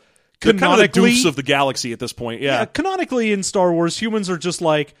sort of They're canonically kind of the doofs of the galaxy at this point. Yeah, canonically in Star Wars, humans are just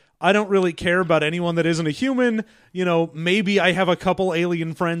like, I don't really care about anyone that isn't a human. You know, maybe I have a couple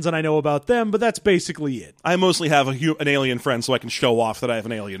alien friends and I know about them, but that's basically it. I mostly have an alien friend so I can show off that I have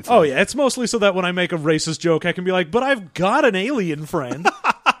an alien friend. Oh, yeah. It's mostly so that when I make a racist joke, I can be like, but I've got an alien friend.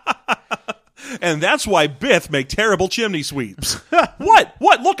 And that's why Bith make terrible chimney sweeps. What?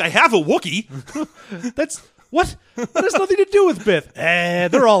 Look, I have a Wookiee. That's what? That has nothing to do with Bith.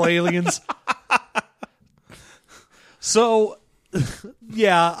 They're all aliens. So,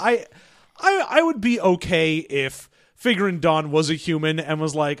 yeah, I would be okay if Figrin Dawn was a human and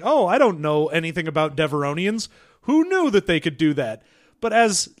was like, oh, I don't know anything about Deveronians. Who knew that they could do that? But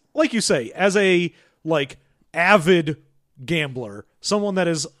as, like you say, as a, like, avid gambler, someone that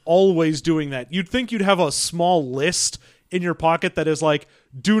is always doing that, you'd think you'd have a small list in your pocket that is like,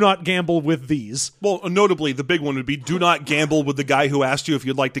 do not gamble with these. Well, notably, the big one would be do not gamble with the guy who asked you if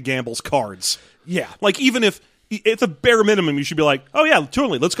you'd like to gamble's cards. Yeah. Like, even if it's a bare minimum, you should be like, oh yeah,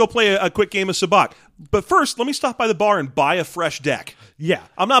 totally, let's go play a quick game of Sabacc. But first, let me stop by the bar and buy a fresh deck. Yeah.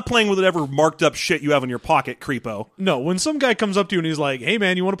 I'm not playing with whatever marked up shit you have in your pocket, creepo. No, when some guy comes up to you and he's like, hey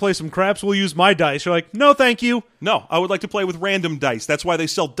man, you want to play some craps? We'll use my dice. You're like, no, thank you. No, I would like to play with random dice. That's why they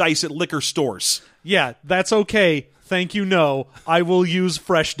sell dice at liquor stores. Yeah, that's okay. Thank you, no. I will use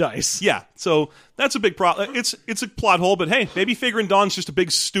fresh dice. Yeah, so that's a big problem. It's a plot hole, but hey, maybe Figrin Dawn's just a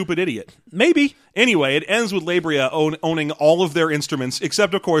big stupid idiot. Maybe. Anyway, it ends with Labria owning all of their instruments,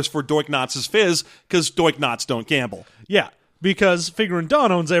 except, of course, for Doiknotz's Fizz, because Doiknotz don't gamble. Yeah, because Figrin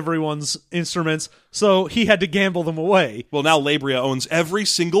Dawn owns everyone's instruments, so he had to gamble them away. Well, now Labria owns every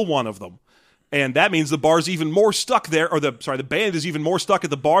single one of them. And that means the bar's even more stuck there, or the band is even more stuck at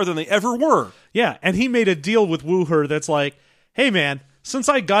the bar than they ever were. Yeah, and he made a deal with Wooher that's like, hey man, since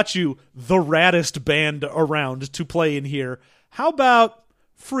I got you the raddest band around to play in here, how about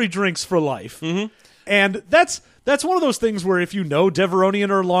free drinks for life? Mm-hmm. And that's one of those things where if you know Deveronian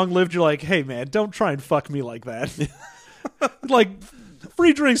or long-lived, you're like, hey man, don't try and fuck me like that. Like,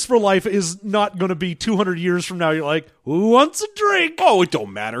 free drinks for life is not going to be 200 years from now. You're like, who wants a drink? Oh, it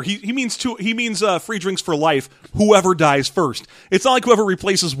don't matter. He means free drinks for life. Whoever dies first. It's not like whoever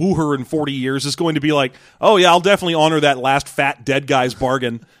replaces Wooher in 40 years is going to be like, oh yeah, I'll definitely honor that last fat dead guy's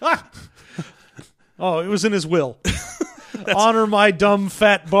bargain. Oh, it was in his will. Honor my dumb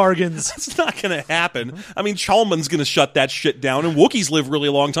fat bargains. It's not going to happen. I mean, Chalmun's going to shut that shit down, and Wookiees live really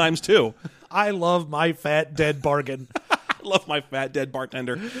long times too. I love my fat dead bargain. I love my fat dead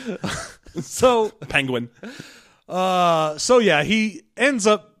bartender. So Penguin. So yeah, he ends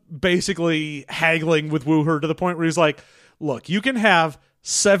up basically haggling with Wooher to the point where he's like, look, you can have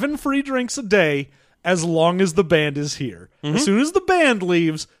 7 free drinks a day as long as the band is here. Mm-hmm. As soon as the band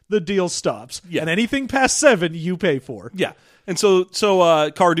leaves, the deal stops. Yeah. And anything past 7, you pay for. Yeah. And so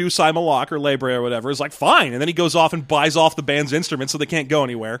Cardew, Simalok, or Labria or whatever is like, fine. And then he goes off and buys off the band's instruments so they can't go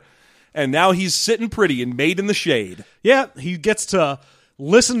anywhere. And now he's sitting pretty and made in the shade. Yeah, he gets to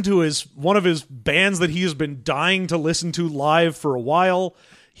listen to one of his bands that he has been dying to listen to live for a while.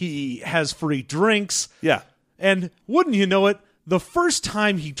 He has free drinks. Yeah. And wouldn't you know it, the first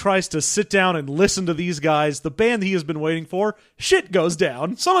time he tries to sit down and listen to these guys, the band he has been waiting for, shit goes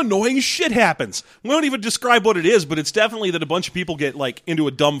down. Some annoying shit happens. We don't even describe what it is, but it's definitely that a bunch of people get like into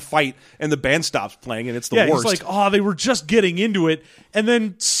a dumb fight and the band stops playing and it's the worst. He's like, they were just getting into it, and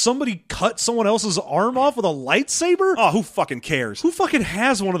then somebody cut someone else's arm off with a lightsaber? Oh, who fucking cares? Who fucking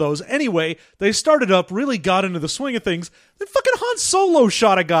has one of those? Anyway, they started up, really got into the swing of things, then fucking Han Solo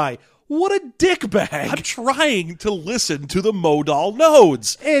shot a guy. What a dickbag. I'm trying to listen to the modal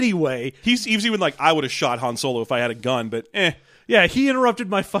nodes. Anyway. He's even like, I would have shot Han Solo if I had a gun, but eh. Yeah, he interrupted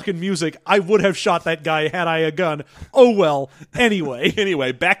my fucking music. I would have shot that guy had I a gun. Oh well. Anyway.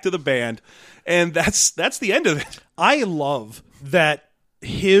 Anyway, back to the band. And that's the end of it. I love that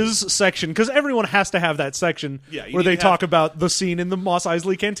his section, because everyone has to have that section where they talk about the scene in the Mos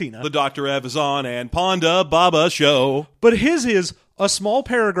Eisley Cantina. The Dr. Evazan and Ponda Baba show. But his is a small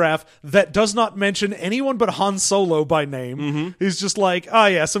paragraph that does not mention anyone but Han Solo by name. Mm-hmm. He's just like, oh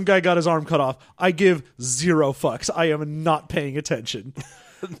yeah, some guy got his arm cut off. I give 0 fucks. I am not paying attention.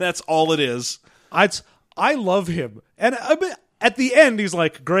 That's all it is. I love him. And at the end, he's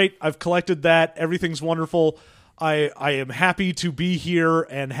like, great, I've collected that. Everything's wonderful. I am happy to be here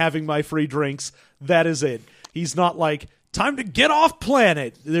and having my free drinks. That is it. He's not like, time to get off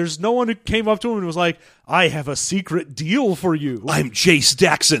planet. There's no one who came up to him and was like, I have a secret deal for you. I'm Jace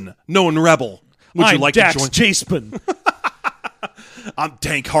Daxon, known rebel. Would you like Dax to join? Jaspin. I'm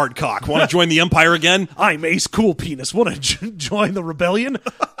Tank Hardcock. Want to join the Empire again? I'm Ace Cool Penis. Want to join the rebellion?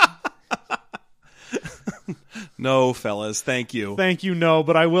 No, fellas. Thank you. Thank you, no,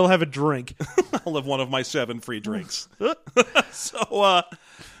 but I will have a drink. I'll have one of my 7 free drinks. But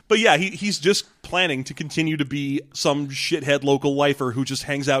yeah, he's just planning to continue to be some shithead local lifer who just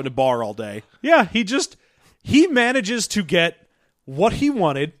hangs out in a bar all day. Yeah, he manages to get what he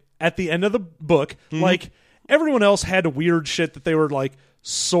wanted at the end of the book. Mm-hmm. Like, everyone else had weird shit that they were like,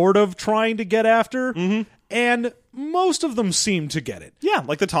 sort of trying to get after, and most of them seem to get it. Yeah,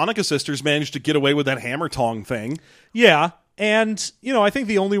 like the Tonica sisters managed to get away with that hammer tong thing. Yeah, and, I think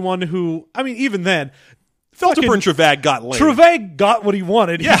the only one who, even then, Feltapur and Travag got laid. Travag got what he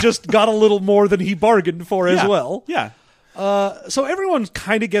wanted. Yeah. He just got a little more than he bargained for as well. Yeah. So everyone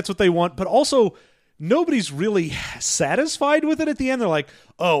kind of gets what they want, but also nobody's really satisfied with it at the end. They're like,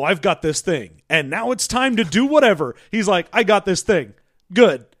 oh, I've got this thing, and now it's time to do whatever. He's like, I got this thing.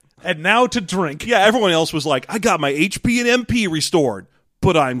 Good. And now to drink. Yeah, everyone else was like, I got my HP and MP restored,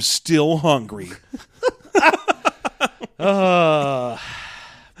 but I'm still hungry.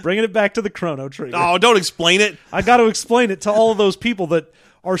 Bringing it back to the Chrono Trigger. Oh, don't explain it. I got to explain it to all of those people that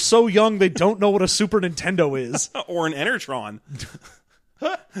are so young they don't know what a Super Nintendo is. Or an Enertron.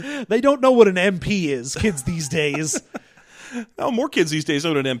 They don't know what an MP is, kids these days. Oh, more kids these days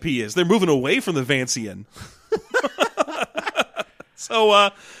know what an MP is. They're moving away from the Vancian.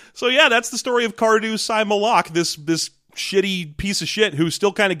 So yeah, that's the story of Cardew Sai Malak, this shitty piece of shit who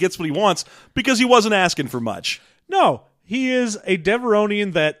still kind of gets what he wants because he wasn't asking for much. No, he is a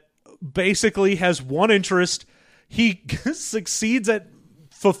Deveronian that basically has one interest. He succeeds at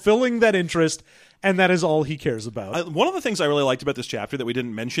fulfilling that interest, and that is all he cares about. One of the things I really liked about this chapter that we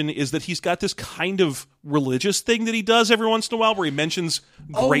didn't mention is that he's got this kind of religious thing that he does every once in a while where he mentions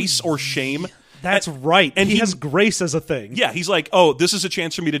grace or shame. That's right. And he has grace as a thing. Yeah, he's like, oh, this is a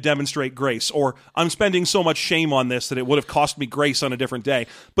chance for me to demonstrate grace, or I'm spending so much shame on this that it would have cost me grace on a different day.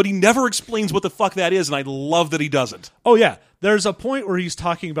 But he never explains what the fuck that is, and I love that he doesn't. Oh, yeah. There's a point where he's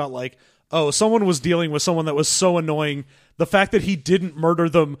talking about, like, oh, someone was dealing with someone that was so annoying. The fact that he didn't murder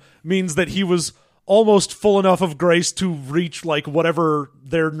them means that he was almost full enough of grace to reach, like, whatever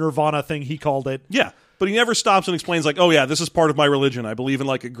their nirvana thing he called it. Yeah. But he never stops and explains, like, oh, yeah, this is part of my religion. I believe in,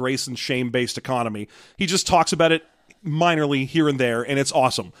 like, a grace and shame-based economy. He just talks about it minorly here and there, and it's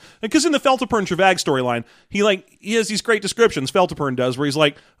awesome. Because in the Feltapur and Travag storyline, he has these great descriptions, Feltapur does, where he's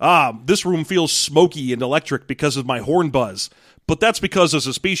like, this room feels smoky and electric because of my horn buzz. But that's because as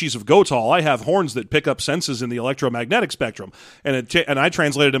a species of Gotal, I have horns that pick up senses in the electromagnetic spectrum. And I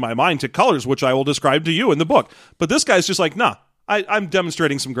translate it in my mind to colors, which I will describe to you in the book. But this guy's just like, nah. I'm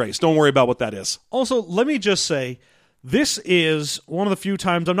demonstrating some grace. Don't worry about what that is. Also, let me just say, this is one of the few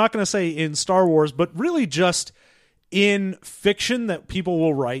times, I'm not going to say in Star Wars, but really just in fiction that people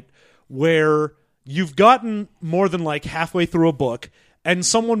will write, where you've gotten more than like halfway through a book, and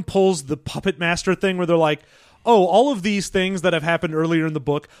someone pulls the Puppet Master thing where they're like, oh, all of these things that have happened earlier in the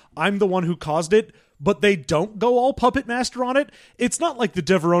book, I'm the one who caused it, but they don't go all Puppet Master on it. It's not like the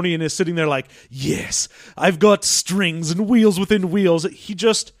Deveronian is sitting there like, yes, I've got strings and wheels within wheels. He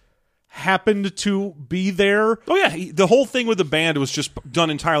just happened to be there. Oh, yeah. The whole thing with the band was just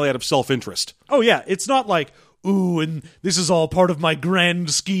done entirely out of self-interest. Oh, yeah. It's not like, ooh, and this is all part of my grand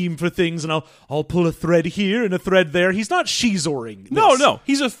scheme for things, and I'll pull a thread here and a thread there. He's not Shizoring this. No.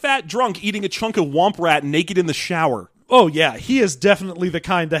 He's a fat drunk eating a chunk of Womp Rat naked in the shower. Oh, yeah. He is definitely the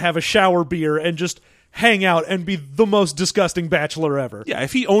kind to have a shower beer and just hang out and be the most disgusting bachelor ever. Yeah,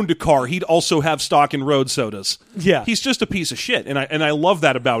 if he owned a car, he'd also have stock in road sodas. Yeah. He's just a piece of shit, and I love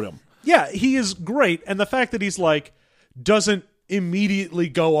that about him. Yeah, he is great, and the fact that he's like, doesn't immediately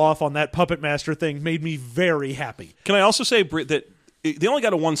go off on that Puppet Master thing made me very happy. Can I also say, Britt, that they only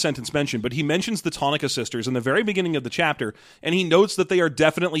got a one-sentence mention, but he mentions the Tonica sisters in the very beginning of the chapter, and he notes that they are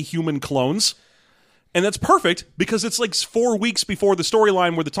definitely human clones. And that's perfect because it's like 4 weeks before the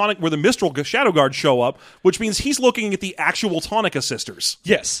storyline where the Mistral Shadow Guard show up, which means he's looking at the actual Tonica sisters.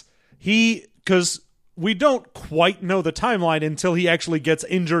 Yes. Because we don't quite know the timeline until he actually gets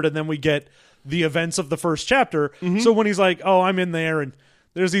injured, and then we get the events of the first chapter. Mm-hmm. So when he's like, oh, I'm in there, and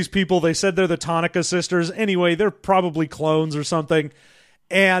there's these people, they said they're the Tonica sisters. Anyway, they're probably clones or something.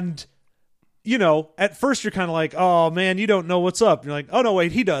 And, at first you're kind of like, oh, man, you don't know what's up. And you're like, oh, no,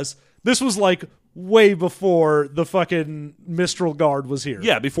 wait, he does. This was like way before the fucking Mistral Guard was here.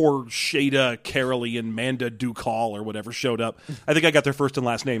 Yeah, before Shada, Carolee, and Manda Dukal or whatever showed up. I think I got their first and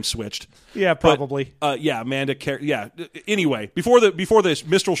last name switched. Yeah, probably. But, Manda, Anyway, before the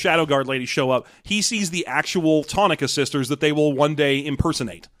Mistral Shadow Guard ladies show up, he sees the actual Tonica sisters that they will one day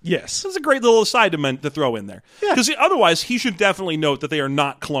impersonate. Yes. That's a great little aside to throw in there. Because otherwise, he should definitely note that they are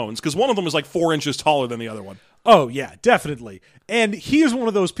not clones, because one of them is like 4 inches taller than the other one. Oh, yeah, definitely. And he is one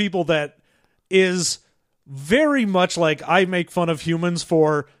of those people that is very much like, I make fun of humans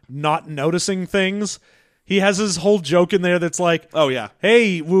for not noticing things. He has his whole joke in there that's like, oh yeah,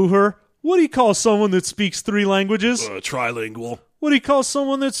 hey, Wooher, what do you call someone that speaks 3 languages? Trilingual. What do you call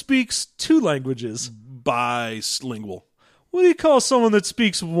someone that speaks 2 languages? Bilingual. What do you call someone that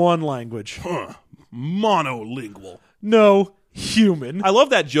speaks 1 language? Monolingual. No, human. I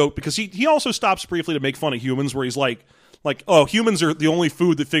love that joke because he also stops briefly to make fun of humans, where he's like, oh, humans are the only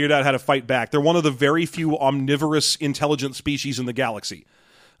food that figured out how to fight back. They're one of the very few omnivorous, intelligent species in the galaxy.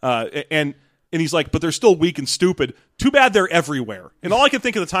 And he's like, but they're still weak and stupid. Too bad they're everywhere. And all I could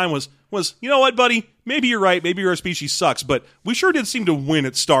think at the time was, you know what, buddy? Maybe you're right. Maybe our species sucks, but we sure did seem to win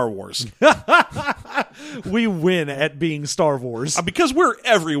at Star Wars. We win at being Star Wars. Because we're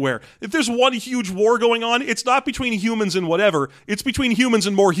everywhere. If there's one huge war going on, it's not between humans and whatever. It's between humans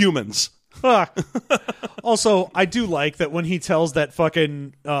and more humans. Also, I do like that when he tells that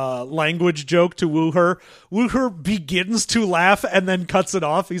fucking language joke to Woo-her begins to laugh and then cuts it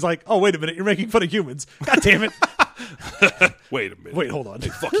off. He's like, oh, wait a minute, you're making fun of humans. God damn it. Wait a minute. Wait, hold on. Hey,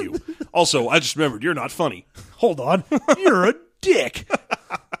 fuck you. Also, I just remembered, you're not funny. Hold on. You're a dick.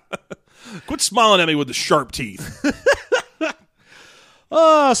 Quit smiling at me with the sharp teeth.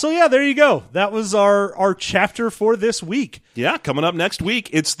 So yeah, there you go. That was our chapter for this week. Yeah, coming up next week,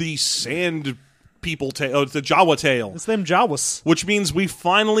 it's the Sand People tale. Oh, it's the Jawa tale. It's them Jawas. Which means we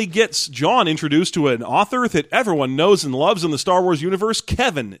finally get John introduced to an author that everyone knows and loves in the Star Wars universe,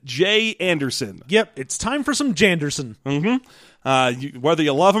 Kevin J. Anderson. Yep, it's time for some Janderson. Whether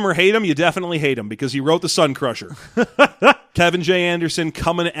you love him or hate him, you definitely hate him because he wrote the Sun Crusher. Kevin J. Anderson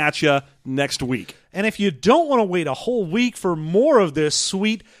coming at you next week. And if you don't want to wait a whole week for more of this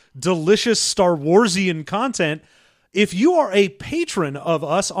sweet, delicious Star Warsian content, if you are a patron of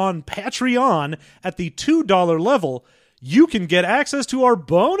us on Patreon at the $2 level, you can get access to our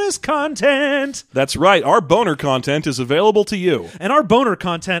bonus content. That's right. Our boner content is available to you. And our boner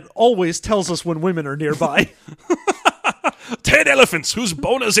content always tells us when women are nearby. 10 elephants whose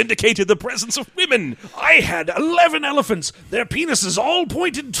boners indicated the presence of women. I had 11 elephants. Their penises all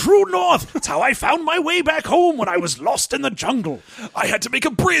pointed true north. That's how I found my way back home when I was lost in the jungle. I had to make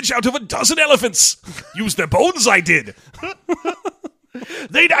a bridge out of a dozen elephants. Use their bones, I did.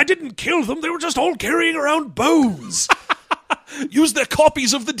 I didn't kill them. They were just all carrying around bones. Use their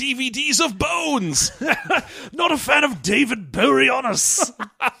copies of the DVDs of Bones. Not a fan of David Boreanaz.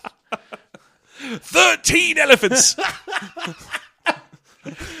 13 elephants.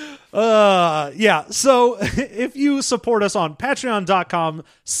 Yeah, so if you support us on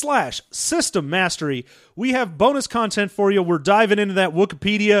patreon.com/System Mastery, we have bonus content for you. We're diving into that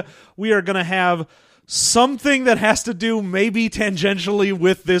Wikipedia. We are going to have something that has to do maybe tangentially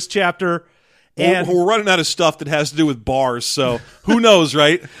with this chapter. And we're running out of stuff that has to do with bars, so who knows,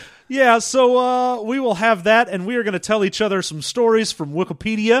 right? Yeah, so we will have that, and we are going to tell each other some stories from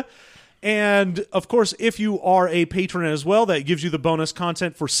Wikipedia. And, of course, if you are a patron as well, that gives you the bonus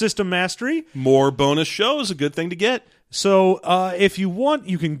content for System Mastery. More bonus shows, a good thing to get. So if you want,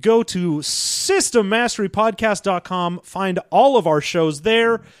 you can go to SystemMasteryPodcast.com, find all of our shows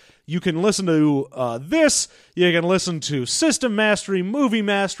there. You can listen to this. You can listen to System Mastery, Movie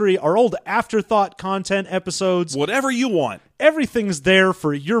Mastery, our old Afterthought content episodes. Whatever you want. Everything's there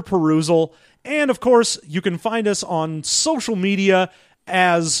for your perusal. And, of course, you can find us on social media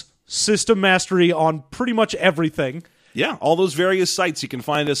as System Mastery on pretty much everything. Yeah, all those various sites. You can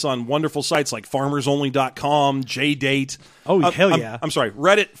find us on wonderful sites like FarmersOnly.com, JDate. Oh, hell yeah. I'm sorry,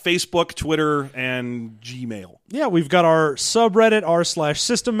 Reddit, Facebook, Twitter, and Gmail. Yeah, we've got our subreddit,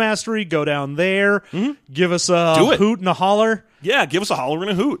 r/System Mastery. Go down there. Give us a hoot and a holler. Yeah, give us a holler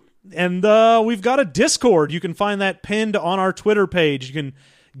and a hoot. And we've got a Discord. You can find that pinned on our Twitter page. You can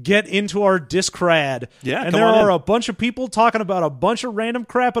get into our Discrad. Yeah, and there are a bunch of people talking about a bunch of random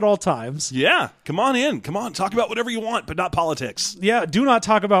crap at all times. Yeah, come on in. Come on, talk about whatever you want, but not politics. Yeah, do not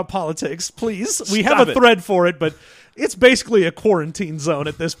talk about politics, please. We have a thread for it, but it's basically a quarantine zone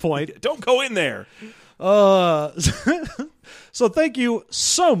at this point. Don't go in there. So thank you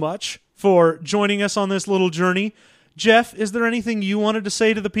so much for joining us on this little journey. Jeff, is there anything you wanted to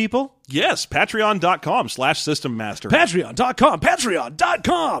say to the people? Yes, patreon.com/systemmaster.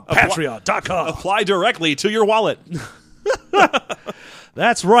 Patreon.com. Apply directly to your wallet.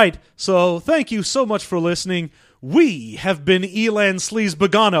 That's right. So thank you so much for listening. We have been Elan Sleaze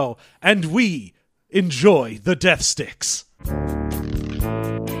Bogano, and we enjoy the Death Sticks.